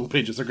what the little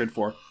pages are good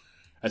for.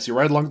 As you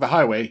ride along the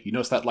highway, you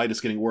notice that light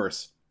is getting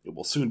worse. It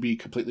will soon be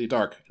completely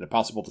dark and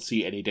impossible to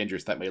see any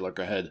dangers that may lurk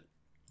ahead.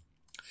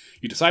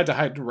 You decide to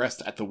hide and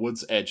rest at the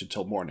wood's edge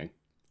until morning.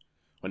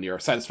 When you are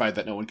satisfied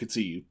that no one can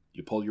see you,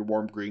 you pull your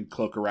warm green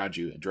cloak around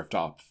you and drift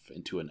off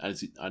into an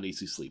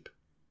uneasy sleep.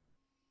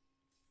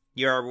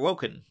 You are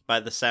awoken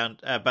by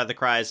the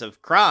cries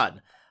of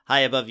Kron high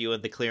above you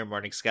in the clear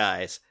morning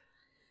skies.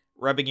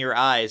 Rubbing your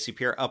eyes, you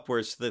peer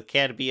upwards to the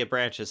canopy of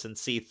branches and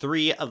see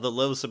 3 of the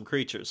loathsome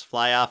creatures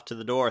fly off to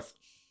the north.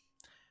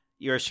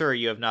 You are sure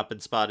you have not been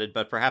spotted,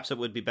 but perhaps it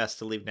would be best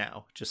to leave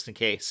now, just in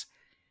case.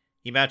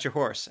 You mount your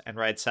horse and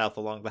ride south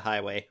along the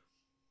highway.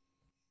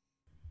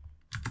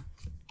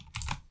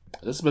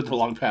 This has been a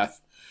long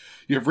path.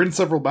 You have ridden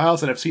several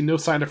miles and have seen no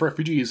sign of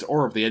refugees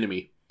or of the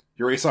enemy.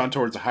 You race on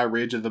towards a high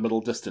ridge in the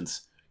middle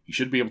distance. You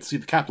should be able to see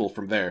the capital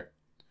from there.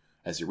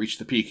 As you reach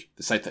the peak,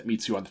 the sight that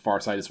meets you on the far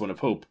side is one of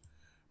hope.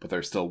 But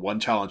there's still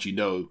one challenge you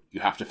know you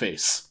have to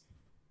face.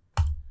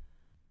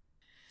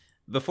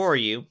 Before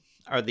you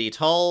are the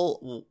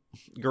tall,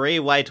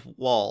 gray-white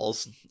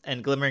walls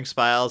and glimmering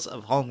spires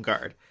of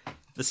Holmgard,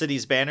 the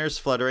city's banners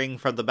fluttering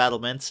from the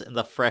battlements in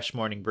the fresh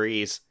morning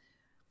breeze.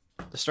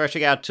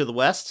 Stretching out to the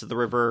west, the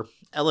river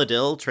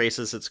Elidil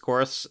traces its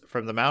course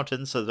from the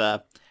mountains of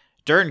the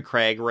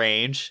Derncrag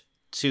range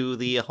to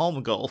the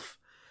Holm Gulf.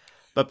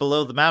 But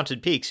below the mountain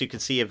peaks, you can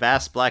see a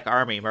vast black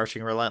army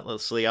marching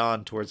relentlessly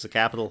on towards the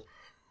capital.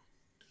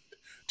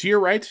 To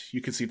your right,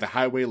 you can see the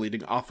highway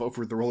leading off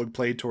over the rolling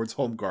plain towards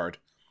Holmgard.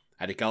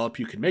 At a gallop,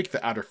 you can make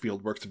the outer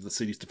field works of the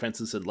city's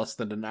defenses in less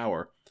than an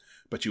hour,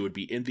 but you would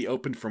be in the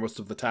open for most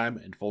of the time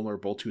and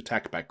vulnerable to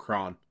attack by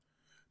Kron.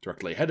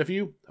 Directly ahead of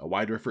you, a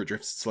wide river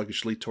drifts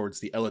sluggishly towards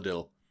the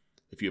Elidil.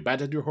 If you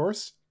abandoned your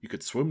horse, you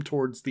could swim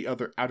towards the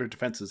other outer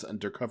defenses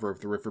under cover of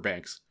the river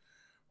banks.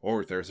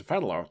 Or there is a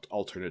final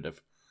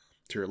alternative.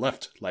 To your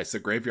left lies the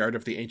Graveyard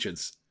of the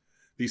Ancients.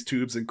 These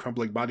tubes and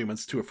crumbling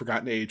monuments to a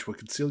forgotten age will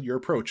conceal your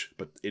approach,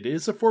 but it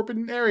is a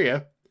forbidden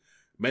area.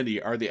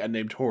 Many are the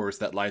unnamed horrors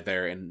that lie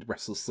there in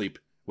restless sleep,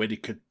 waiting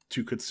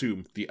to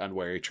consume the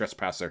unwary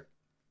trespasser.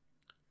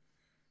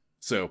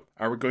 So,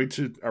 are we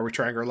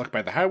trying our luck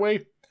by the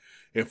highway?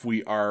 If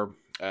we are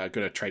going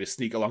to try to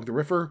sneak along the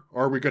river,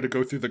 or are we going to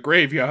go through the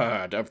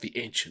Graveyard of the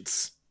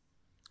Ancients?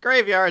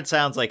 Graveyard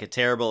sounds like a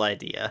terrible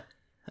idea.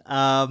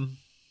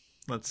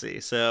 Let's see,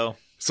 So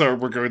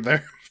we're going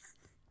there?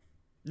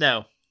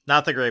 No,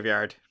 not the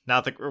graveyard.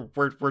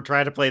 We're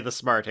trying to play the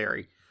smart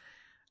Harry.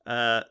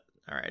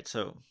 Alright,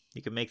 so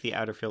you can make the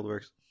outer field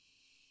work.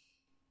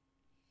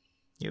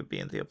 You would be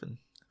in the open.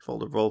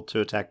 Vulnerable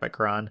to attack by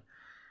Kron.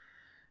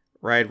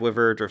 Ride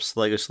Wiver drifts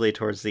sluggishly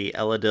towards the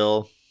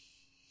Elidil.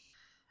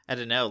 I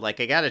don't know, I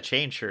got a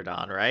chain shirt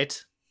on,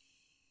 right?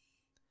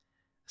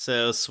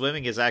 So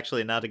swimming is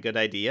actually not a good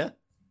idea?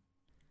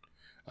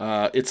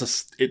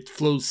 It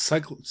flows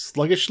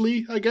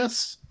sluggishly, I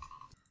guess.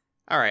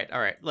 All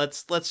right.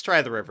 Let's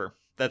try the river.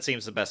 That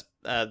seems the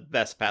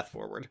best path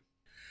forward.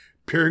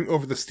 Peering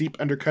over the steep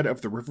undercut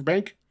of the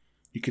riverbank,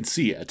 you can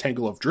see a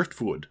tangle of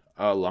driftwood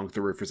along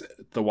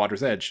the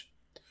water's edge.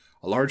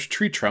 A large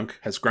tree trunk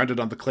has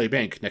grounded on the clay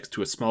bank next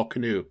to a small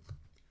canoe.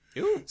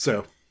 Ooh.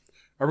 So,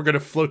 are we going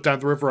to float down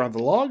the river on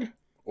the log,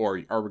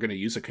 or are we going to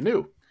use a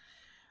canoe?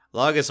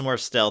 Log is more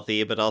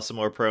stealthy, but also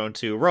more prone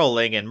to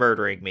rolling and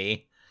murdering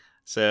me.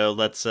 So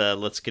let's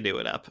canoe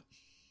it up.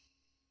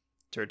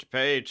 Turn to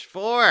page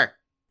 4.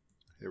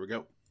 Here we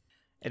go.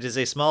 It is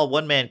a small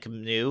one-man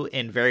canoe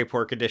in very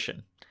poor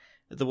condition.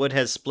 The wood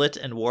has split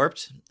and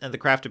warped, and the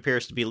craft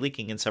appears to be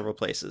leaking in several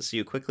places.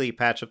 You quickly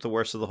patch up the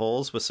worst of the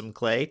holes with some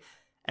clay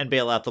and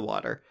bail out the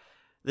water.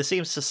 This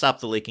seems to stop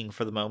the leaking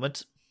for the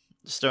moment.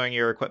 Stowing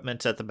your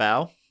equipment at the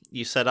bow,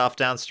 you set off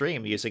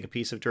downstream using a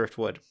piece of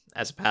driftwood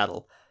as a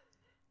paddle.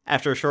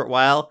 After a short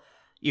while,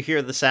 you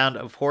hear the sound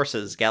of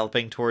horses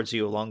galloping towards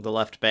you along the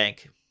left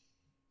bank.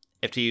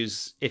 If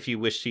you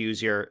wish to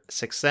use your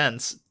sixth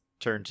sense,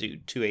 turn to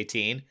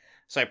 218.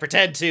 So I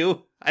pretend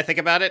to. I think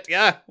about it.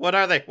 Yeah, what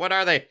are they?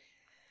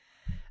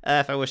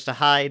 If I wish to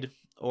hide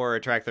or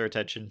attract their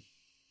attention.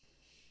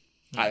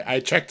 I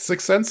checked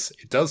Sixth Sense.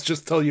 It does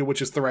just tell you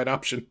which is the right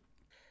option.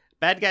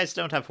 Bad guys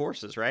don't have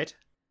horses, right?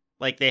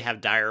 They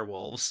have dire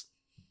wolves.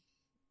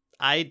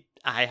 I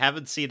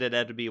haven't seen an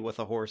enemy with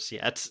a horse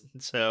yet,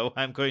 so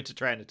I'm going to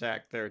try and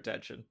attack their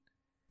attention.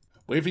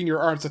 Waving your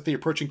arms at the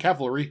approaching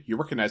cavalry, you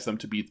recognize them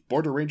to be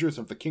border rangers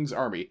of the King's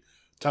army,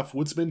 tough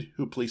woodsmen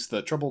who police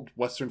the troubled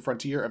western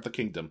frontier of the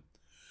kingdom.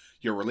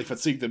 Your relief at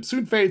seeing them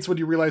soon fades when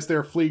you realize they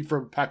are fleeing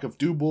from a pack of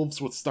doom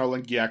wolves with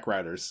snarling yak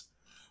riders.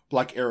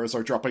 Black arrows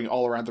are dropping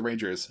all around the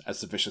rangers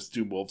as the vicious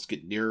doom wolves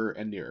get nearer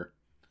and nearer.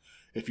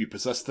 If you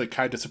possess the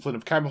kind discipline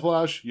of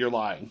camouflage, you're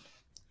lying.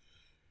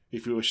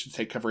 If you wish to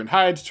take cover and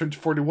hide, turn to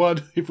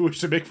 41. If you wish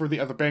to make for the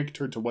other bank,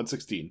 turn to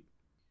 116.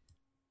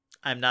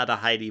 I'm not a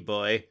hidey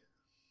boy.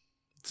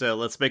 So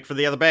let's make for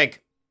the other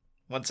bank.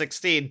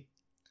 116.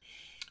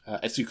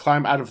 As you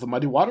climb out of the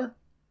muddy water,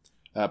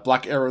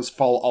 black arrows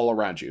fall all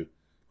around you.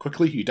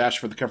 Quickly, you dash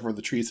for the cover of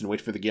the trees and wait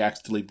for the yaks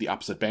to leave the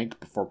opposite bank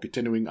before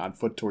continuing on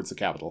foot towards the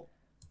capital.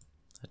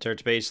 I turn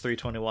to page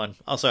 321.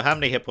 Also, how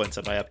many hit points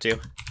am I up to?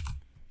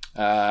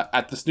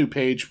 At this new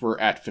page, we're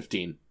at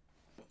 15.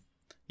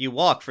 You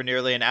walk for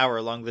nearly an hour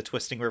along the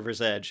twisting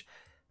river's edge.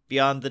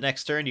 Beyond the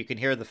next turn, you can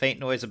hear the faint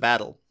noise of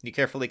battle. You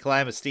carefully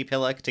climb a steep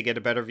hillock to get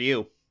a better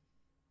view.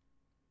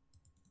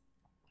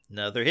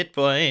 Another hit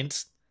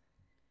point.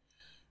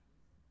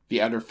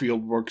 The outer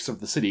fieldworks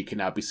of the city can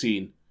now be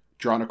seen.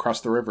 Drawn across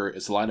the river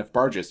is a line of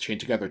barges chained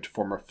together to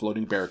form a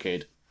floating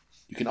barricade.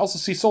 You can also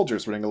see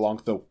soldiers running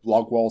along the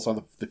log walls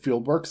on the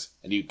fieldworks,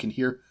 and you can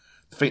hear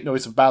the faint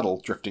noise of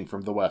battle drifting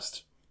from the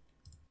west.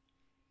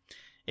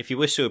 If you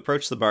wish to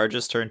approach the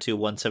barges, turn to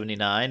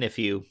 179. If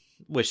you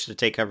wish to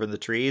take cover in the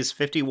trees,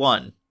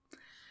 51.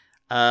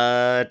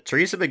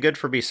 Trees have been good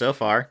for me so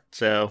far,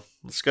 so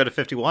let's go to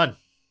 51.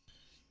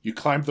 You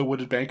climb the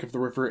wooded bank of the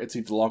river and see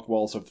the log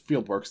walls of the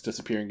fieldworks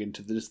disappearing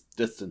into the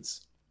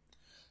distance.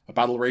 A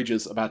battle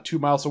rages about 2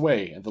 miles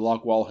away, and the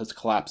log wall has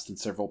collapsed in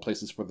several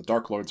places where the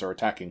Dark Lords are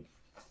attacking.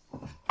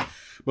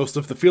 Most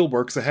of the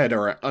fieldworks ahead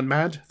are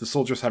unmanned, the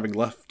soldiers having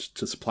left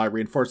to supply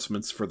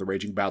reinforcements for the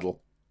raging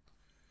battle.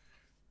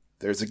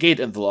 There is a gate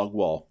in the log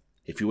wall.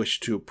 If you wish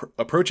to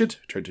approach it,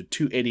 turn to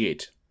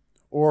 288.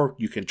 Or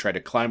you can try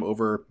to climb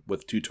over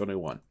with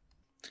 221.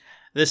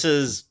 This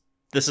is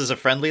a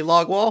friendly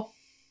log wall?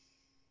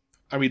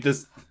 I mean,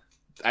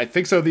 I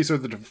think so. These are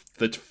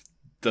the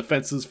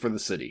defenses for the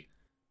city.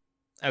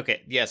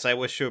 Okay, yes, I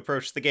wish to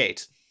approach the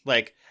gate.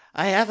 Like,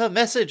 I have a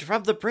message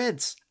from the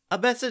prince! A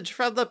message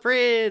from the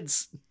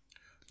prince!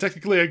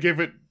 Technically, I gave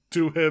it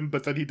to him,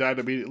 but then he died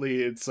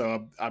immediately, and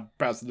so I'm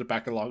passing it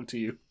back along to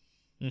you.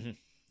 Mm-hmm.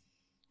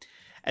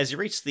 As you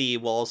reach the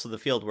walls of the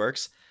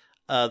fieldworks,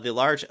 the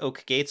large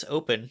oak gates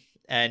open,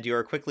 and you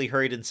are quickly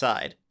hurried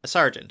inside. A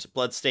sergeant,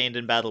 blood-stained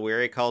and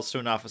battle-weary, calls to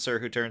an officer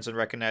who turns and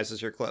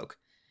recognizes your cloak.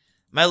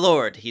 "My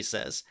lord," he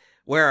says,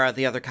 "where are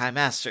the other Kai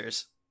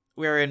Masters?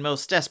 We are in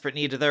most desperate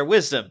need of their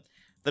wisdom.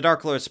 The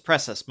Dark Lords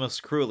oppress us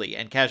most cruelly,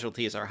 and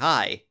casualties are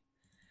high."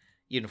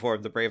 You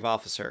inform the brave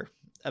officer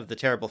of the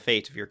terrible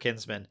fate of your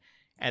kinsmen,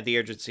 and the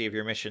urgency of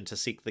your mission to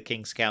seek the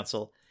king's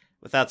counsel.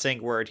 Without saying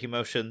a word, he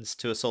motions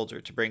to a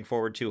soldier to bring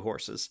forward 2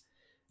 horses.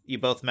 You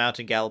both mount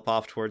and gallop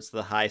off towards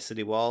the high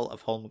city wall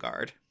of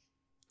Holmgard.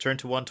 Turn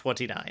to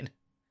 129.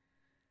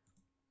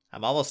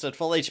 I'm almost at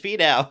full HP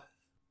now.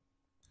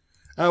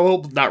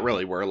 Well, not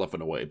really. We're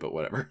 11 away, but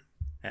whatever.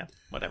 Yeah,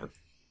 whatever.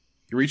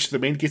 You reach the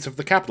main gates of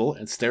the capital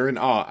and stare in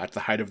awe at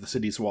the height of the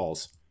city's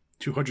walls.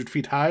 200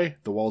 feet high,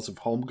 the walls of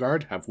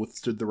Holmgard have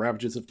withstood the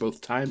ravages of both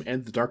time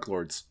and the Dark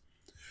Lords.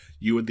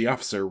 You and the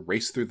officer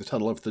race through the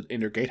tunnel of the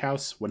inner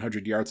gatehouse,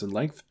 100 yards in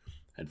length,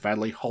 and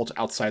finally halt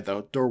outside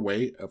the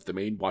doorway of the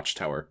main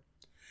watchtower.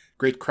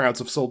 Great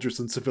crowds of soldiers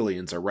and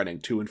civilians are running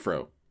to and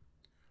fro.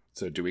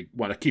 So do we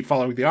want to keep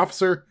following the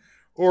officer,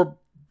 or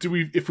do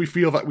we, if we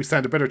feel that we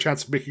stand a better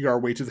chance of making our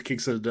way to the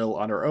King's Citadel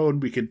on our own,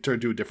 we can turn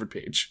to a different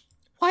page?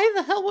 Why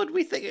the hell would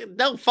we think...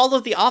 No, follow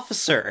the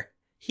officer.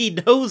 He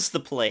knows the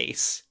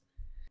place.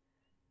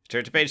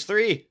 Turn to page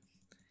 3.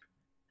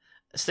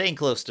 Staying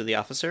close to the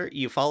officer,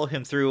 you follow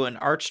him through an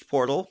arched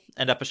portal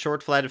and up a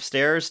short flight of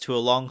stairs to a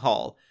long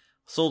hall.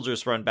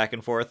 Soldiers run back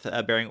and forth,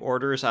 bearing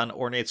orders on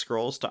ornate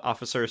scrolls to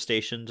officers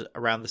stationed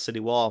around the city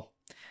wall.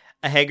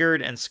 A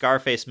haggard and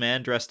scar-faced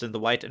man dressed in the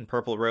white and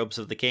purple robes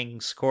of the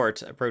king's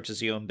court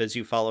approaches you and bids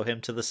you follow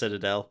him to the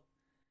citadel.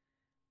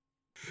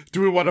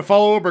 Do we want to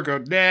follow him or go,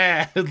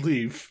 nah, and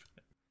leave?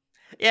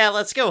 Yeah,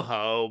 let's go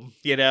home.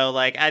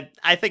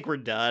 I think we're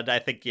done. I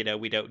think,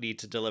 we don't need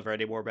to deliver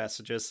any more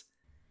messages.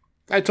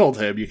 I told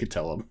him, you could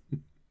tell him.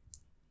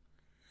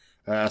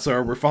 So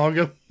we're following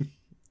him?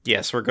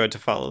 Yes, we're going to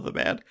follow the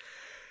man.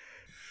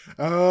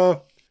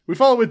 We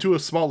follow him into a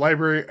small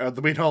library.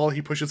 The main hall,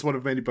 he pushes one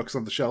of many books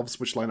on the shelves,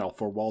 which line all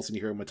 4 walls, and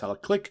you hear a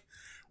metallic click.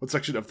 One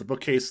section of the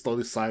bookcase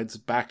slowly slides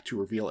back to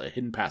reveal a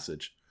hidden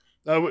passage.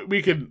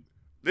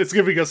 It's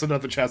giving us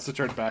another chance to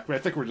turn back, but I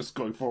think we're just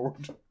going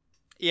forward.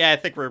 Yeah, I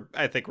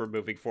think we're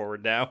moving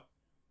forward now.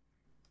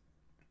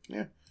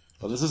 Yeah.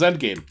 Well, this is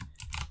Endgame.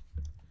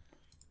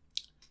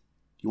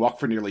 You walk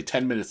for nearly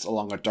 10 minutes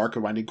along a dark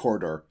and winding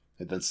corridor,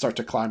 and then start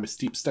to climb a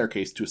steep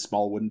staircase to a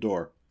small wooden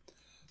door.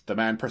 The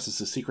man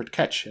presses a secret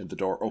catch, and the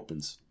door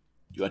opens.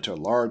 You enter a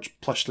large,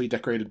 plushly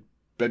decorated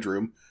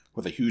bedroom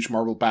with a huge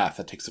marble bath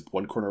that takes up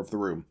one corner of the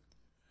room.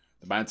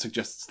 The man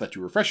suggests that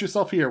you refresh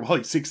yourself here while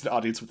he seeks an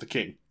audience with the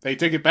king. Hey,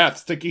 take a bath,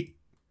 Stinky!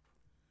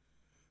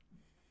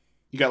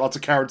 You got lots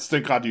of coward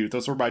stink on you.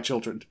 Those were my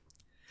children.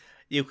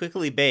 You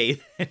quickly bathe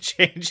and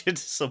change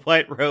into some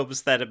white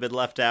robes that have been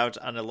left out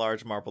on a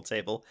large marble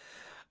table.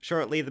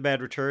 Shortly, the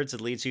man returns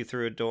and leads you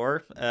through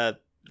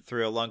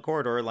through a long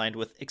corridor lined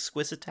with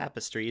exquisite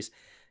tapestries.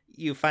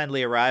 You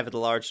finally arrive at a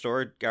large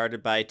door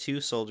guarded by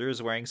 2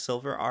 soldiers wearing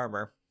silver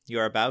armor. You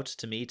are about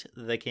to meet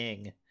the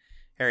king.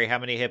 Harry, how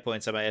many hit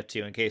points am I up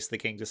to in case the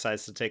king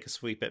decides to take a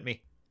sweep at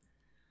me?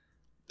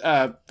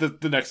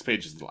 The next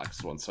page is the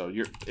last one, so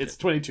it's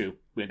 22.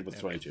 We ended with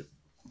 22.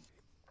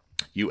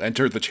 You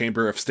enter the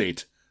Chamber of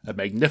State, a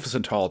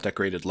magnificent hall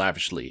decorated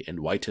lavishly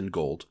in white and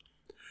gold.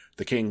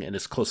 The king and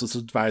his closest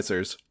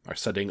advisors are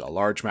setting a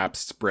large map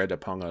spread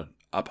upon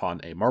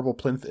a marble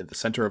plinth in the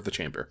center of the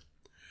chamber.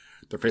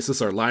 Their faces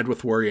are lined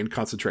with worry and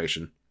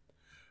concentration.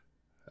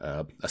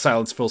 A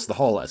silence fills the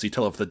hall as you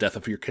tell of the death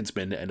of your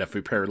kinsman and of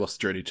your perilous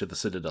journey to the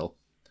Citadel.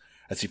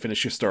 As you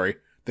finish your story,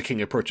 the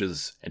king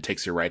approaches and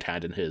takes your right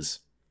hand in his.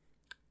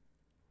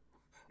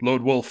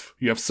 Lone Wolf,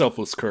 you have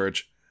selfless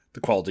courage, the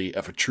quality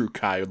of a true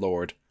Kai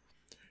Lord.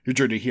 Your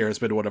journey here has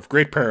been one of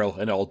great peril,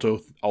 and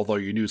although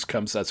your news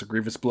comes as a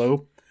grievous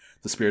blow,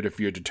 the spirit of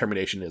your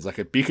determination is like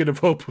a beacon of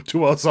hope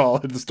to us all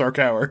in this dark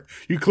hour.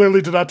 You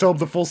clearly did not tell him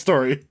the full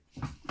story.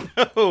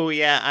 Oh,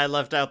 yeah, I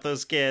left out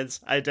those kids.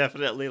 I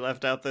definitely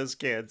left out those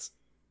kids.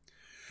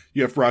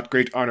 You have brought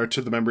great honor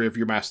to the memory of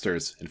your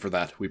masters, and for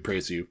that we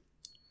praise you.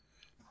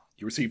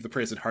 You receive the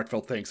praise and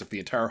heartfelt thanks of the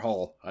entire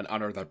hall, an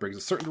honor that brings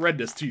a certain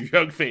redness to your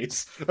young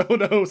face. Oh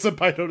no,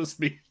 Senpai noticed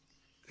me.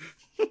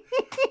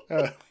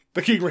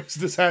 The king raised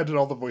his hand and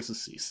all the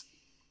voices cease.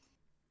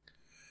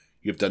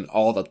 You have done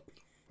all that...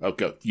 Oh,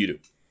 go, you do.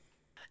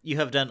 You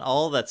have done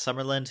all that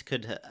Summerland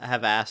could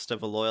have asked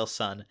of a loyal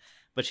son,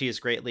 but she is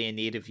greatly in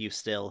need of you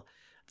still.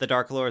 The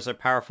Dark Lords are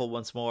powerful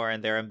once more,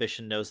 and their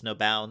ambition knows no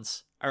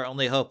bounds. Our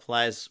only hope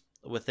lies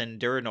within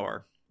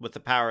Durinor, with the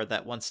power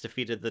that once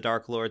defeated the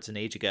Dark Lords an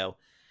age ago.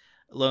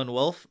 Lone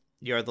Wolf,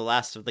 you are the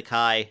last of the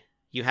Kai.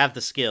 You have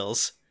the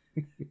skills,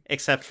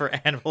 except for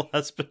animal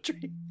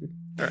husbandry.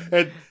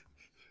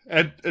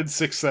 and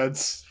Sixth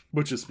Sense,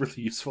 which is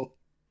really useful.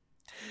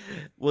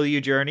 Will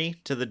you journey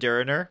to the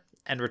Durinor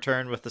and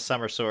return with the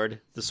Summer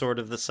Sword, the Sword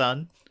of the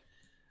Sun?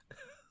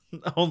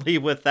 Only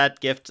with that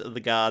gift of the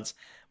gods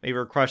may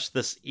we crush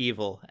this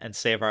evil and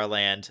save our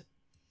land.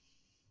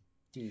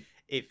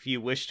 If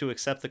you wish to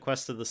accept the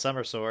quest of the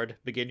Summer Sword,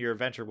 begin your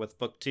adventure with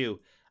Book 2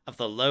 of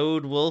the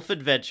Lone Wolf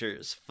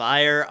Adventures,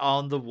 Fire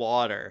on the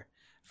Water.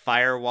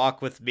 Fire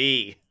Walk with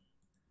Me.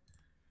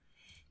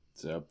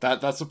 So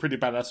that's a pretty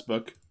badass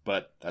book,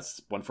 but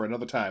that's one for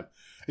another time.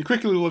 And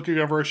quickly looking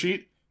over our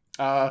sheet,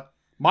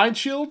 Mind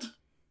Shield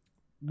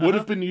would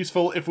have been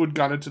useful if it would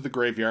gone into the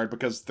graveyard,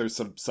 because there's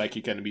some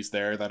psychic enemies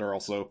there that are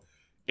also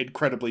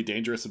incredibly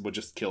dangerous and would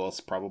just kill us,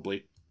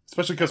 probably.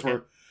 Especially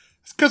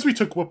because we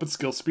took Whoop and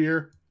Skill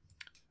Spear.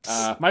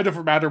 Mind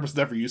Over Matter was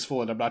never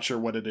useful, and I'm not sure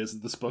what it is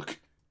in this book.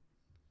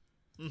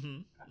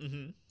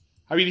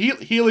 I mean,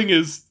 healing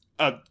is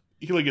a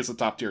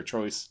top tier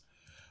choice.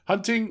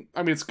 Hunting,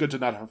 I mean, it's good to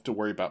not have to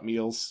worry about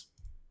meals.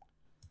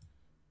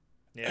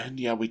 Yeah. And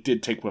yeah, we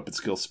did take Whip and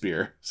Skill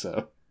Spear,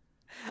 so.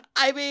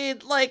 I mean,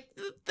 like,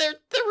 there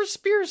were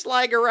spears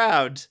lying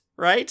around,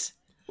 right?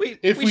 We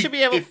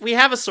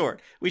have a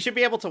sword. We should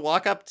be able to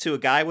walk up to a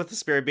guy with a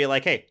spear and be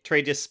like, hey,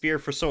 trade your spear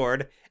for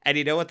sword. And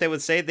you know what they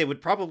would say? They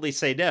would probably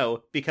say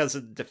no, because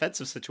in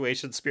defensive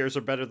situations, spears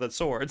are better than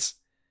swords.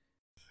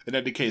 In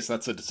any case,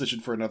 that's a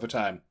decision for another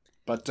time.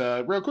 But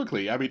real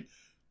quickly, I mean,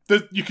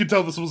 you can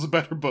tell this was a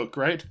better book,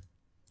 right?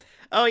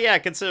 Oh yeah,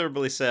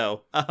 considerably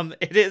so.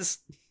 It is...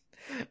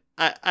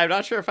 I'm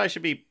not sure if I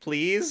should be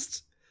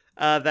pleased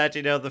that,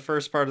 the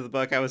first part of the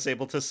book I was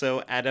able to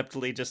so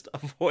adeptly just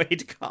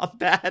avoid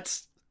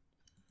combat.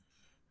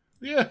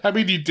 Yeah, I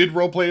mean, you did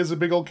roleplay as a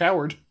big old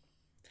coward.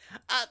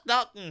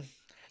 Not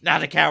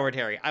a coward,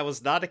 Harry. I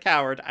was not a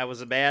coward. I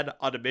was a man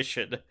on a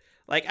mission.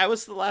 Like, I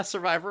was the last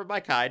survivor of my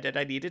kind, and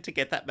I needed to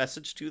get that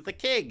message to the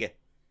king.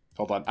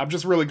 Hold on. I'm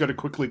just really going to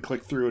quickly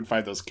click through and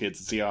find those kids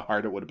and see how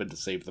hard it would have been to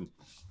save them.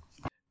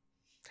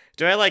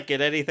 Do I, get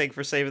anything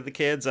for saving the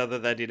kids other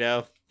than,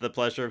 the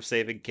pleasure of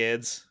saving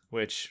kids,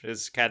 which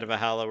is kind of a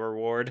hollow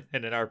reward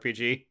in an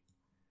RPG?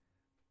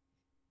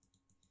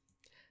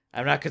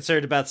 I'm not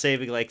concerned about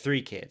saving,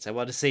 3 kids. I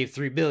want to save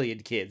 3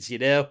 billion kids,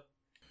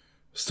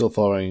 Still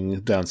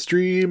following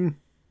downstream.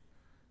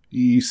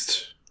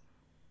 East.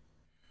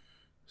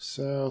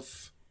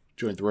 South.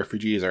 Join the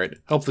refugees. Alright.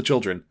 Help the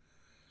children.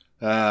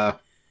 But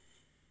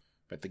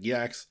the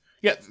Gyaks.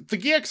 Yeah, the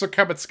Gyaks are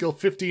combat skill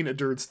 15,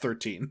 endurance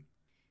 13.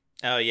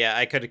 Oh yeah,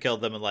 I could have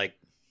killed them in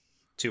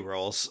 2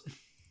 rolls.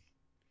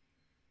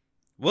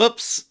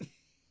 Whoops!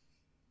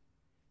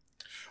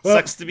 Well,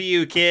 sucks to be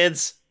you,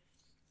 kids.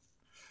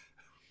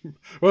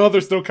 Well,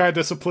 there's no kind of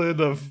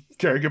discipline of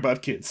caring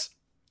about kids.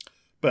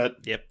 But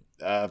yep.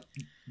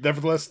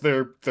 Nevertheless,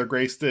 they're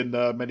graced in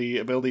many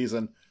abilities,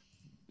 and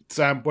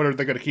Sam, what are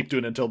they going to keep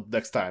doing until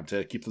next time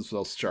to keep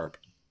themselves sharp?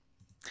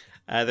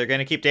 They're going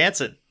to keep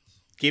dancing.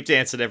 Keep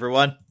dancing,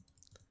 everyone.